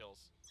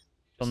multi-kills.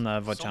 On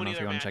the VOD So channel many if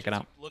of you their want to check it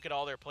matches, out. Look at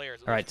all their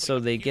players. Alright, Putting so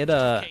up they huge get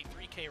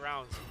 3K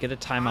rounds. a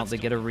timeout, they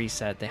get a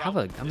reset. They have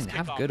good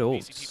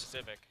ults.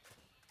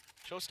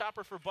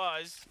 Showstopper for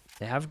Buzz.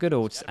 They have good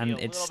ults, Gotta be and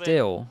a it's little bit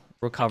still Careful.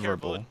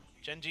 recoverable.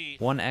 GenG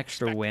One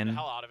extra expecting win. the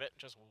hell out of it,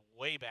 just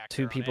way back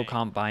 2 there on people A.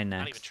 can't buy Not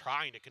even next.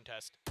 trying to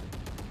contest in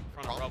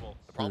front of Rubble.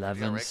 The problem with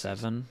DRX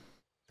is 11-7.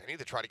 they need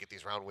to try to get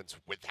these round wins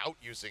without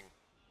using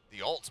the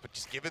ults, but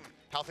just given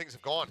how things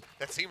have gone,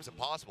 that seems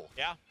impossible.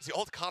 Yeah. The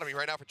ult economy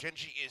right now for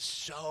GenG is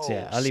so So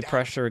yeah, early stacked.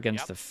 pressure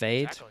against Yep, the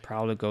fade. exactly.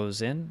 Prowler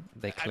goes in.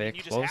 They I clear mean,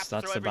 you just close. have to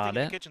That's throw about everything in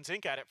the it. kitchen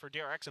sink at it for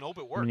DRX and hope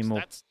it How works. many more?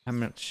 That's How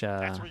much?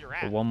 that's where you're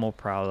at. One more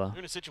Prowler. you're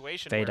in a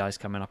situation Fade where Eye's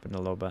coming up in a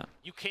little bit.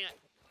 you can't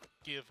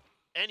give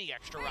any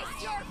extra rounds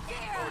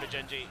over to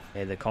GenG.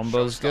 Hey, the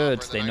combo's Showstopper good. in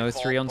the They know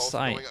Nightfall, 3 on both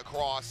site. going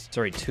across.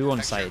 Sorry, 2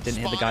 on site. It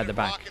didn't hit the guy at the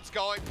back. Rockets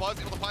going. Buzz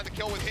able to find the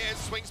kill with his.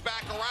 Swings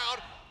back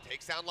around.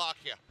 Takes down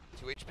Lakia.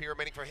 2 HP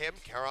remaining for him.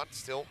 Charon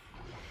still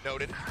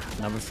noted.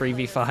 Another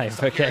 3v5.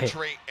 Some Okay.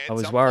 entry I ends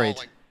was up worried.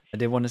 falling. I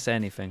didn't want to say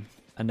anything.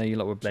 I know you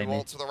lot would 2 blame me.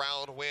 ults for the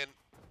round win.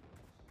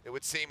 It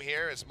would seem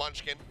here as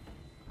Munchkin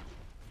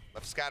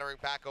left scattering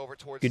back over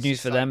towards Good the news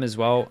for site. them as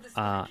well.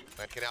 That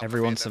can out Everyone's command. That's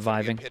gonna be a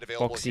surviving. pit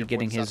available Foxy here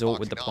getting for his Sub ult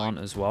with the Foxy plant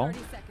 9. as well. 30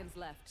 seconds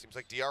left. Seems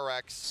like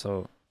DRX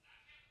So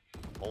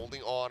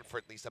holding on for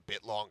at least a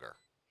bit longer.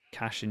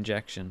 cash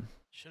injection.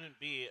 Shouldn't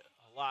be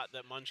a lot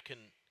that Munch can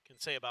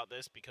say about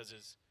this because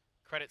his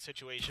credit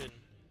situation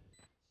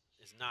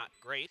is not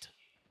great,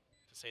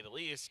 to say the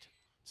least.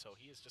 So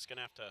he is just going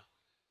to have to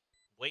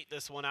wait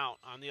this one out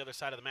on the other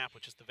side of the map,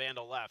 which is the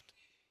Vandal left.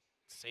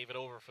 Save it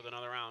over for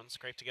another round.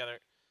 Scrape together.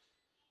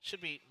 Should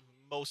be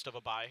most of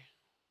a buy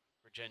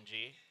for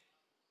GenG.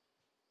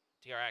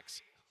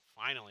 DRX,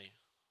 finally.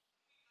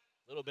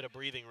 A little bit of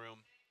breathing room.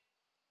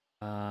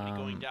 Not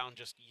going down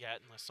just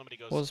yet, unless somebody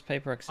goes. Was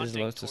Paper X's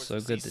hunting Lotus towards so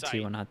the good that C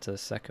T1 had to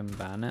second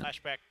ban it?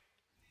 Flashback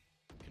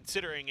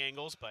considering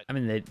angles, but I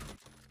mean, not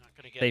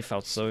gonna get they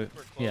felt so.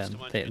 super close Yeah, to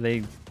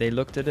Munchkin. they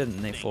looked at it and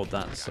they thought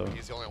that. So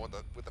He's the only one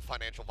with the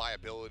financial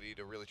viability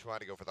to really try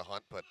to go for the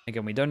hunt, but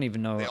again, we don't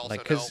even know, They also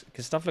like, because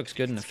know stuff looks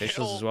good in it's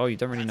officials kill. as well. You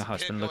don't really know That's how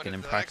it's pin been going looking in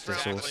into the next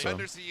practice round. also.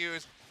 Defenders to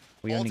use.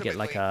 We only get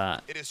like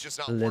Ultimately, it is just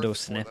not worth little it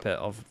for them. snippet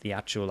of the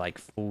actual like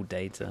full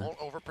data. Won't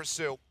over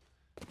pursue.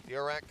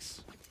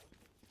 DRX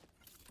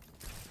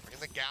in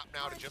the gap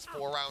now to just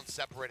 4 rounds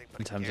separating. But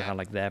In terms of again, how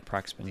like their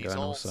pracs been these going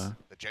ults also.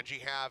 that GenG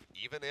have,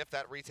 even if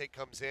that retake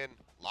comes in,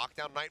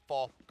 lockdown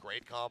Nightfall,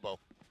 great combo.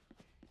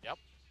 Yep.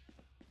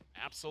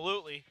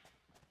 Absolutely.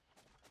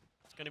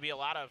 It's going to be a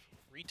lot of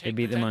retake They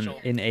beat them potential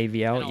in and a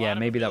AVL. lot Yeah, of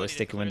maybe that ability was to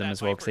sticking clear with them that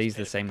as well because Viper's he's pit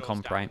the if it same goes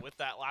comp, down right? with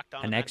that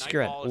lockdown And that Xcuret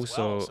Nightfall as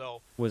also well.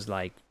 So was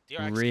like DRX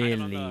kind of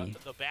on really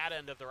the bad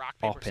end of the rock,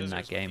 paper, up in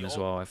that scissors with game the as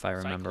old well, if I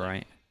remember cycling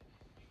right.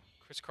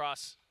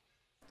 crisscross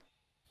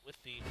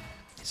with the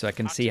So I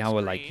can see toxic how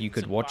like you screens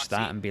could and watch Foxy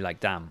that and be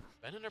like, damn,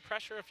 been under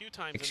pressure a few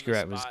times in this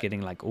Xcuret was spot.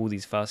 getting like all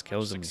these first Much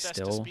kills and we success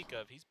to still speak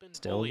of. He's been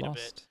still bullied a bit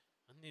lost.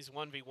 in these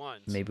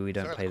 1v1s. Maybe we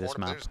don't Center of play the this corner,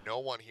 but map. there's no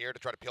one here to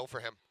try to peel for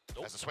him.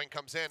 Nope. As the swing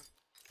comes in,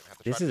 gonna have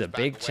to This try is to a push back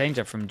big away. change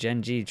up from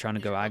GenG trying to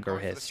go Not aggro going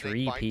for here. the snake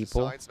 3 bite,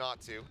 people, decides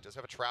not to. Does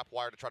have a trap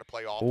wire to try to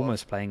play off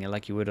almost playing it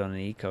like you would on an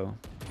eco.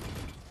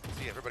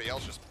 See everybody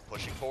else just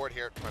pushing forward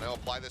here, trying to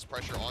apply this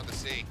pressure on the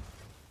C.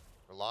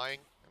 Relying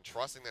and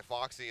trusting that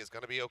Foxy is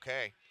going to be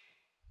okay.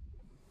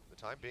 For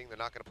the time being, they're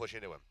not going to push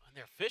into him. And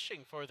they're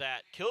fishing for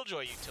that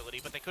Killjoy utility,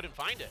 but they couldn't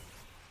find it.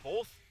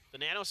 Both the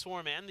Nano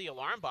Swarm and the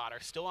Alarm Bot are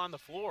still on the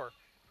floor,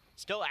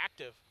 still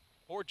active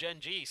for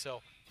GenG.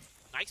 So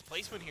nice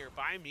placement here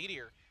by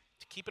Meteor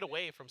to keep it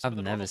away from some I've of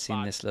the never normal seen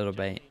spots. this little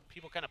Generally, bait.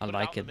 people kind of I put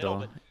like it, out in it the middle,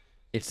 though, but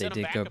if they set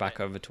 'em did go a back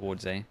bit. over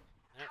towards A. Yeah,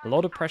 A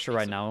lot of pressure right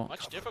makes it now.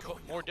 much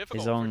more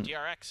difficult on for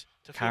DRX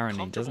to feel Karen,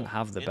 he doesn't comfortable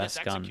have the in best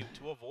this gun. execute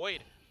to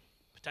avoid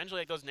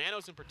potentially like those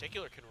nanos in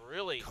particular can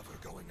really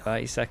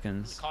 30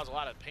 seconds. cause a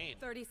lot of pain.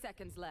 30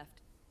 seconds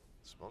left.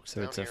 Smokes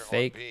So down it's a here on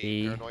fake B.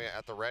 B. Paranoia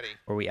at the ready.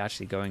 Or are we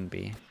actually going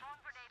B?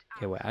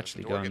 Yeah, we're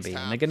actually door going gets B. And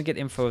tapped. they're going to get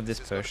info of this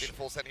This is gonna be push. the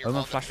full set here Omen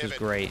on the Flash was pivot.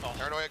 great.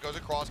 Paranoia goes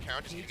across.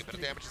 Karen just needs a bit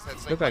of damage.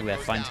 Look like they're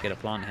fine to get a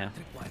plant here.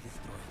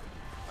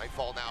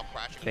 Nightfall now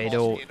crashing.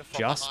 Fatal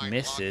just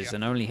misses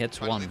and only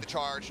hits one.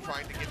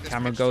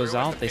 Camera goes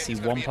out, they see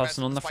one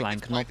person on the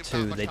flank, not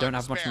two. They don't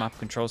have much map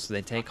control, so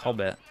they take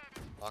Hobbit.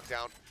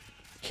 Lockdown.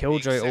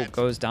 Killjoy ult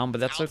goes down, but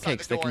that's okay,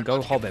 because they can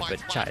go Hobbit,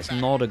 but chat, it's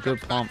not a good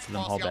plant for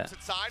them, Hobbit.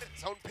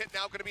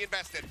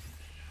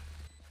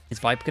 Is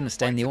Viper going to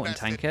stay in the ult and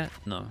tank it?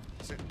 No.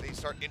 They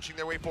start inching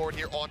their way forward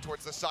here on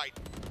towards the site.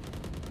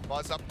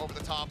 Buzz up over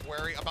the top,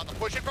 wary about to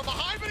push it from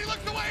behind, but he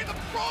looks away at the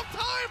wrong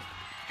time!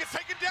 Gets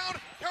taken down,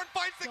 Karen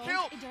finds the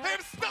kill! They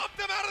have stopped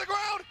him out of the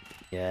ground!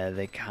 Yeah,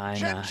 they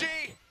kinda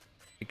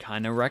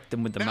GenG wrecked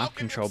them with the now map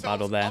getting control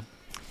battle there. up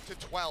to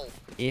 12.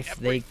 If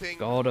they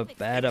got a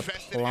better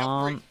Invested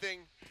plant, everything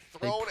they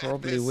thrown at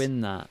probably this.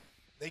 win that.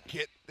 They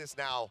get this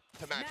now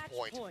to match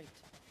point.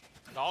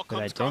 It all But I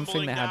comes don't think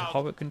crumbling they had down.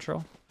 Hobbit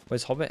control.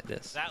 Where's Hobbit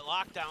this? That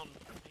lockdown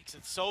makes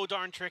it so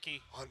darn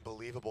tricky.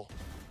 Unbelievable.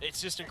 It's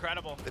just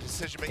incredible. The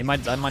decision It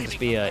might, that might just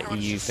be a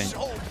EU thing.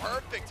 So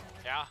perfect.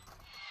 Yeah.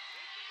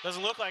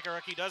 Doesn't look like a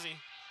rookie, does he?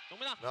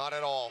 Not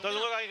at all. Doesn't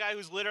look like a guy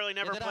who's literally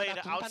never played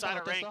outside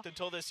of ranked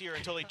until this year,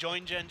 until he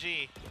joined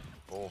GenG.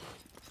 Oh.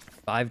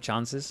 5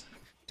 chances.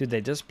 Dude,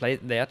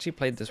 they actually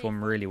played this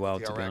one really well,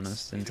 to be DRX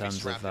honest, in need to be terms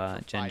of strapped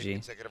in for 5 GenG.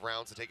 consecutive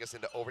rounds to take us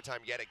into overtime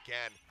yet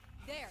again.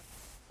 There.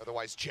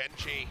 Otherwise,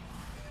 GenG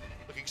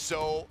looking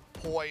so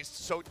poised,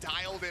 so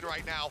dialed in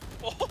right now.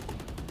 Oh.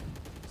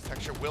 This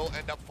texture will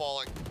end up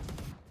falling.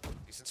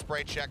 Decent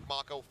spray check.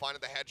 Mako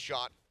finding the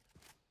headshot.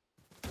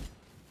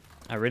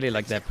 I really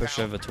like their push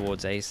over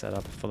towards A setup.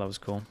 I thought that was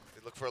cool.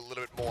 They look for a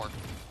little bit more.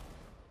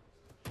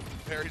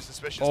 Very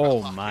suspicious. Oh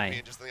about Lockdown my.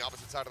 being just on the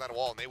opposite side of that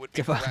wall, and they would be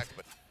Give up. correct.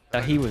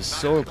 But He was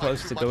not so applying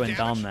close too to much going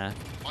down damage.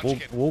 there.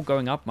 Munchkin Wall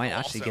going up might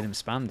actually also get him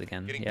spammed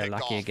again. getting Yeah, picked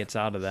lucky it off. gets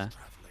out of there.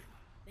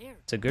 There.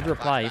 It's a good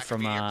reply Flashback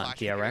from to B here, flashing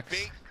here DRX. at B.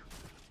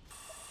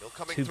 Still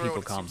coming 2 through, people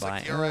and it can't seems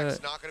like buy.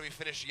 DRX not going to be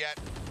finished yet.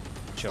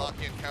 Sure.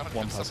 Lucky and Counter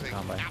One has person something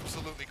can't buy.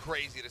 absolutely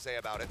crazy to say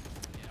about it.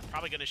 Yeah,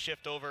 probably going to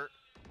shift over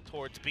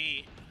towards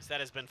B, as that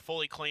has been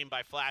fully claimed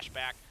by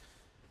Flashback.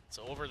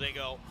 So over they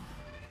go.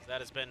 That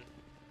has been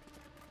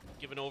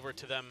given over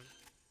to them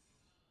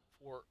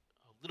for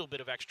a little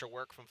bit of extra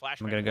work from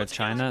Flashback. I'm gonna go Once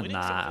again, China. winning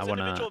some Nah, of I those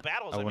individual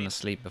battles. wanna I mean,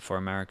 sleep before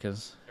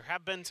Americas. there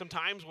have been some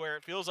times where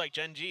it feels like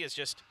GenG is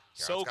just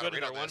Yeah, so it's got a good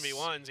in read their on this.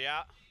 1v1s,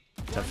 yeah.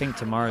 I think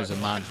tomorrow's a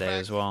mad day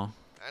as well.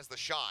 As the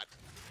shot.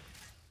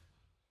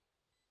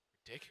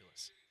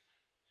 Ridiculous.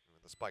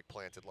 With the spike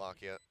planted,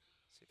 Lockett.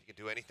 See if he can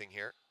do anything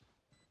here.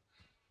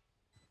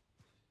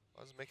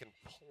 Was making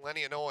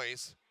plenty of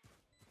noise.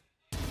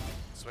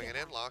 Swinging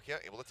in,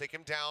 Lockett able to take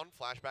him down.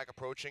 Flashback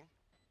approaching.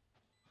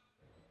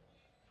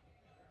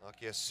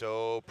 Lockett is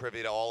so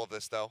privy to all of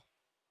this, though.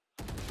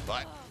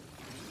 But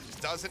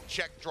just doesn't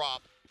check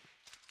drop.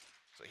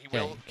 So he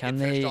will Can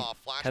get finished they off.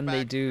 can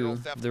they Flashback, do Hero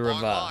Theft the online.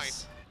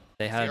 reverse?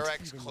 They had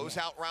DRX close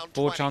out round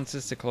 4 20.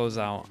 chances to close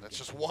out. That's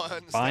just one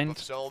step Bind. of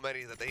so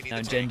many that they need Now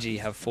to take. GenG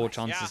have 4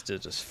 chances to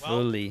just well,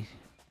 fully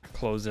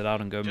close it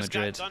out and go Just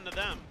Madrid. got done to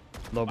them.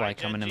 Low by buy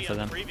coming in GenG for on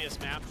them. The previous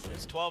map,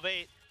 it's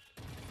 12-8.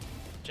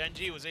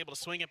 GenG was able to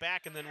swing it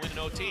back and then win an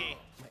OT.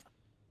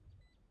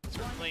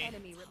 Certainly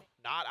Enemy remains.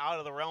 not out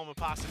of the realm of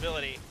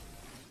possibility.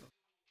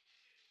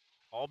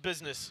 All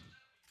business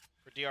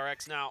for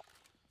DRX now.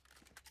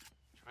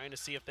 Trying to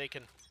see if they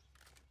can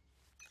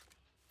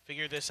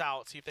figure this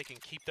out, see if they can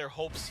keep their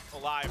hopes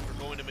alive for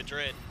going to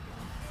Madrid.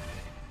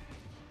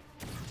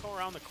 Go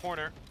around the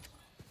corner.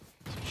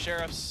 Some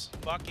sheriffs,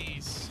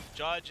 Buckies,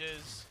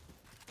 judges.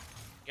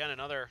 Again,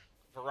 another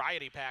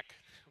variety pack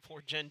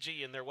for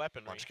GenG in their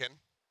weaponry. Munchkin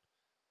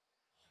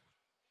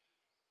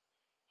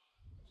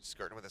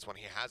skirting with this one.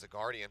 He has a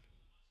Guardian.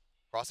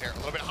 Crosshair a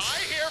little bit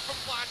high here from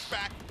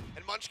Flashback,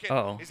 and Munchkin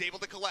is able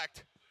to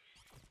collect.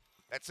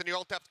 That's the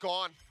neural depth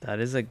gone. That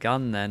is a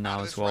gun there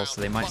now as well,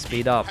 so they might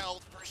speed up.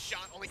 First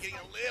shot, only getting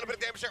a little bit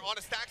of damage there on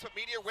his stacks, but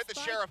Meteor with the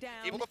Sheriff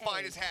able to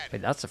find his head.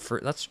 Wait, that's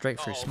straight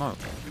through smoke.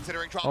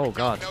 Considering Oh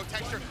god. no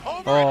texture.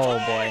 Oh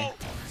boy.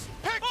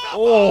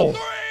 Oh.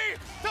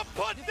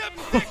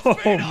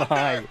 Oh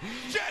my.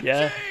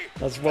 Yeah,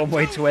 that's one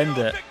way to end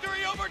it.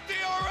 Victory over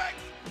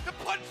DRX to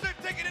punch their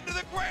ticket into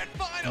the grand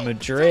final.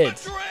 Madrid.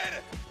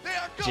 They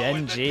are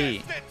going the GenG.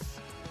 distance.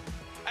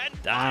 And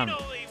Damn.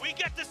 finally, we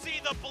get to see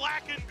the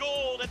black and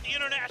gold at the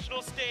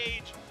international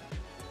stage.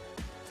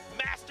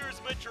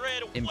 Masters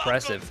Madrid.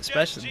 Impressive,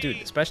 especially GenG. dude,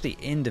 especially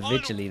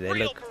individually they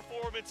Unreal look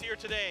performance here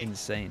today.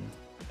 insane.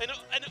 An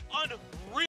unreal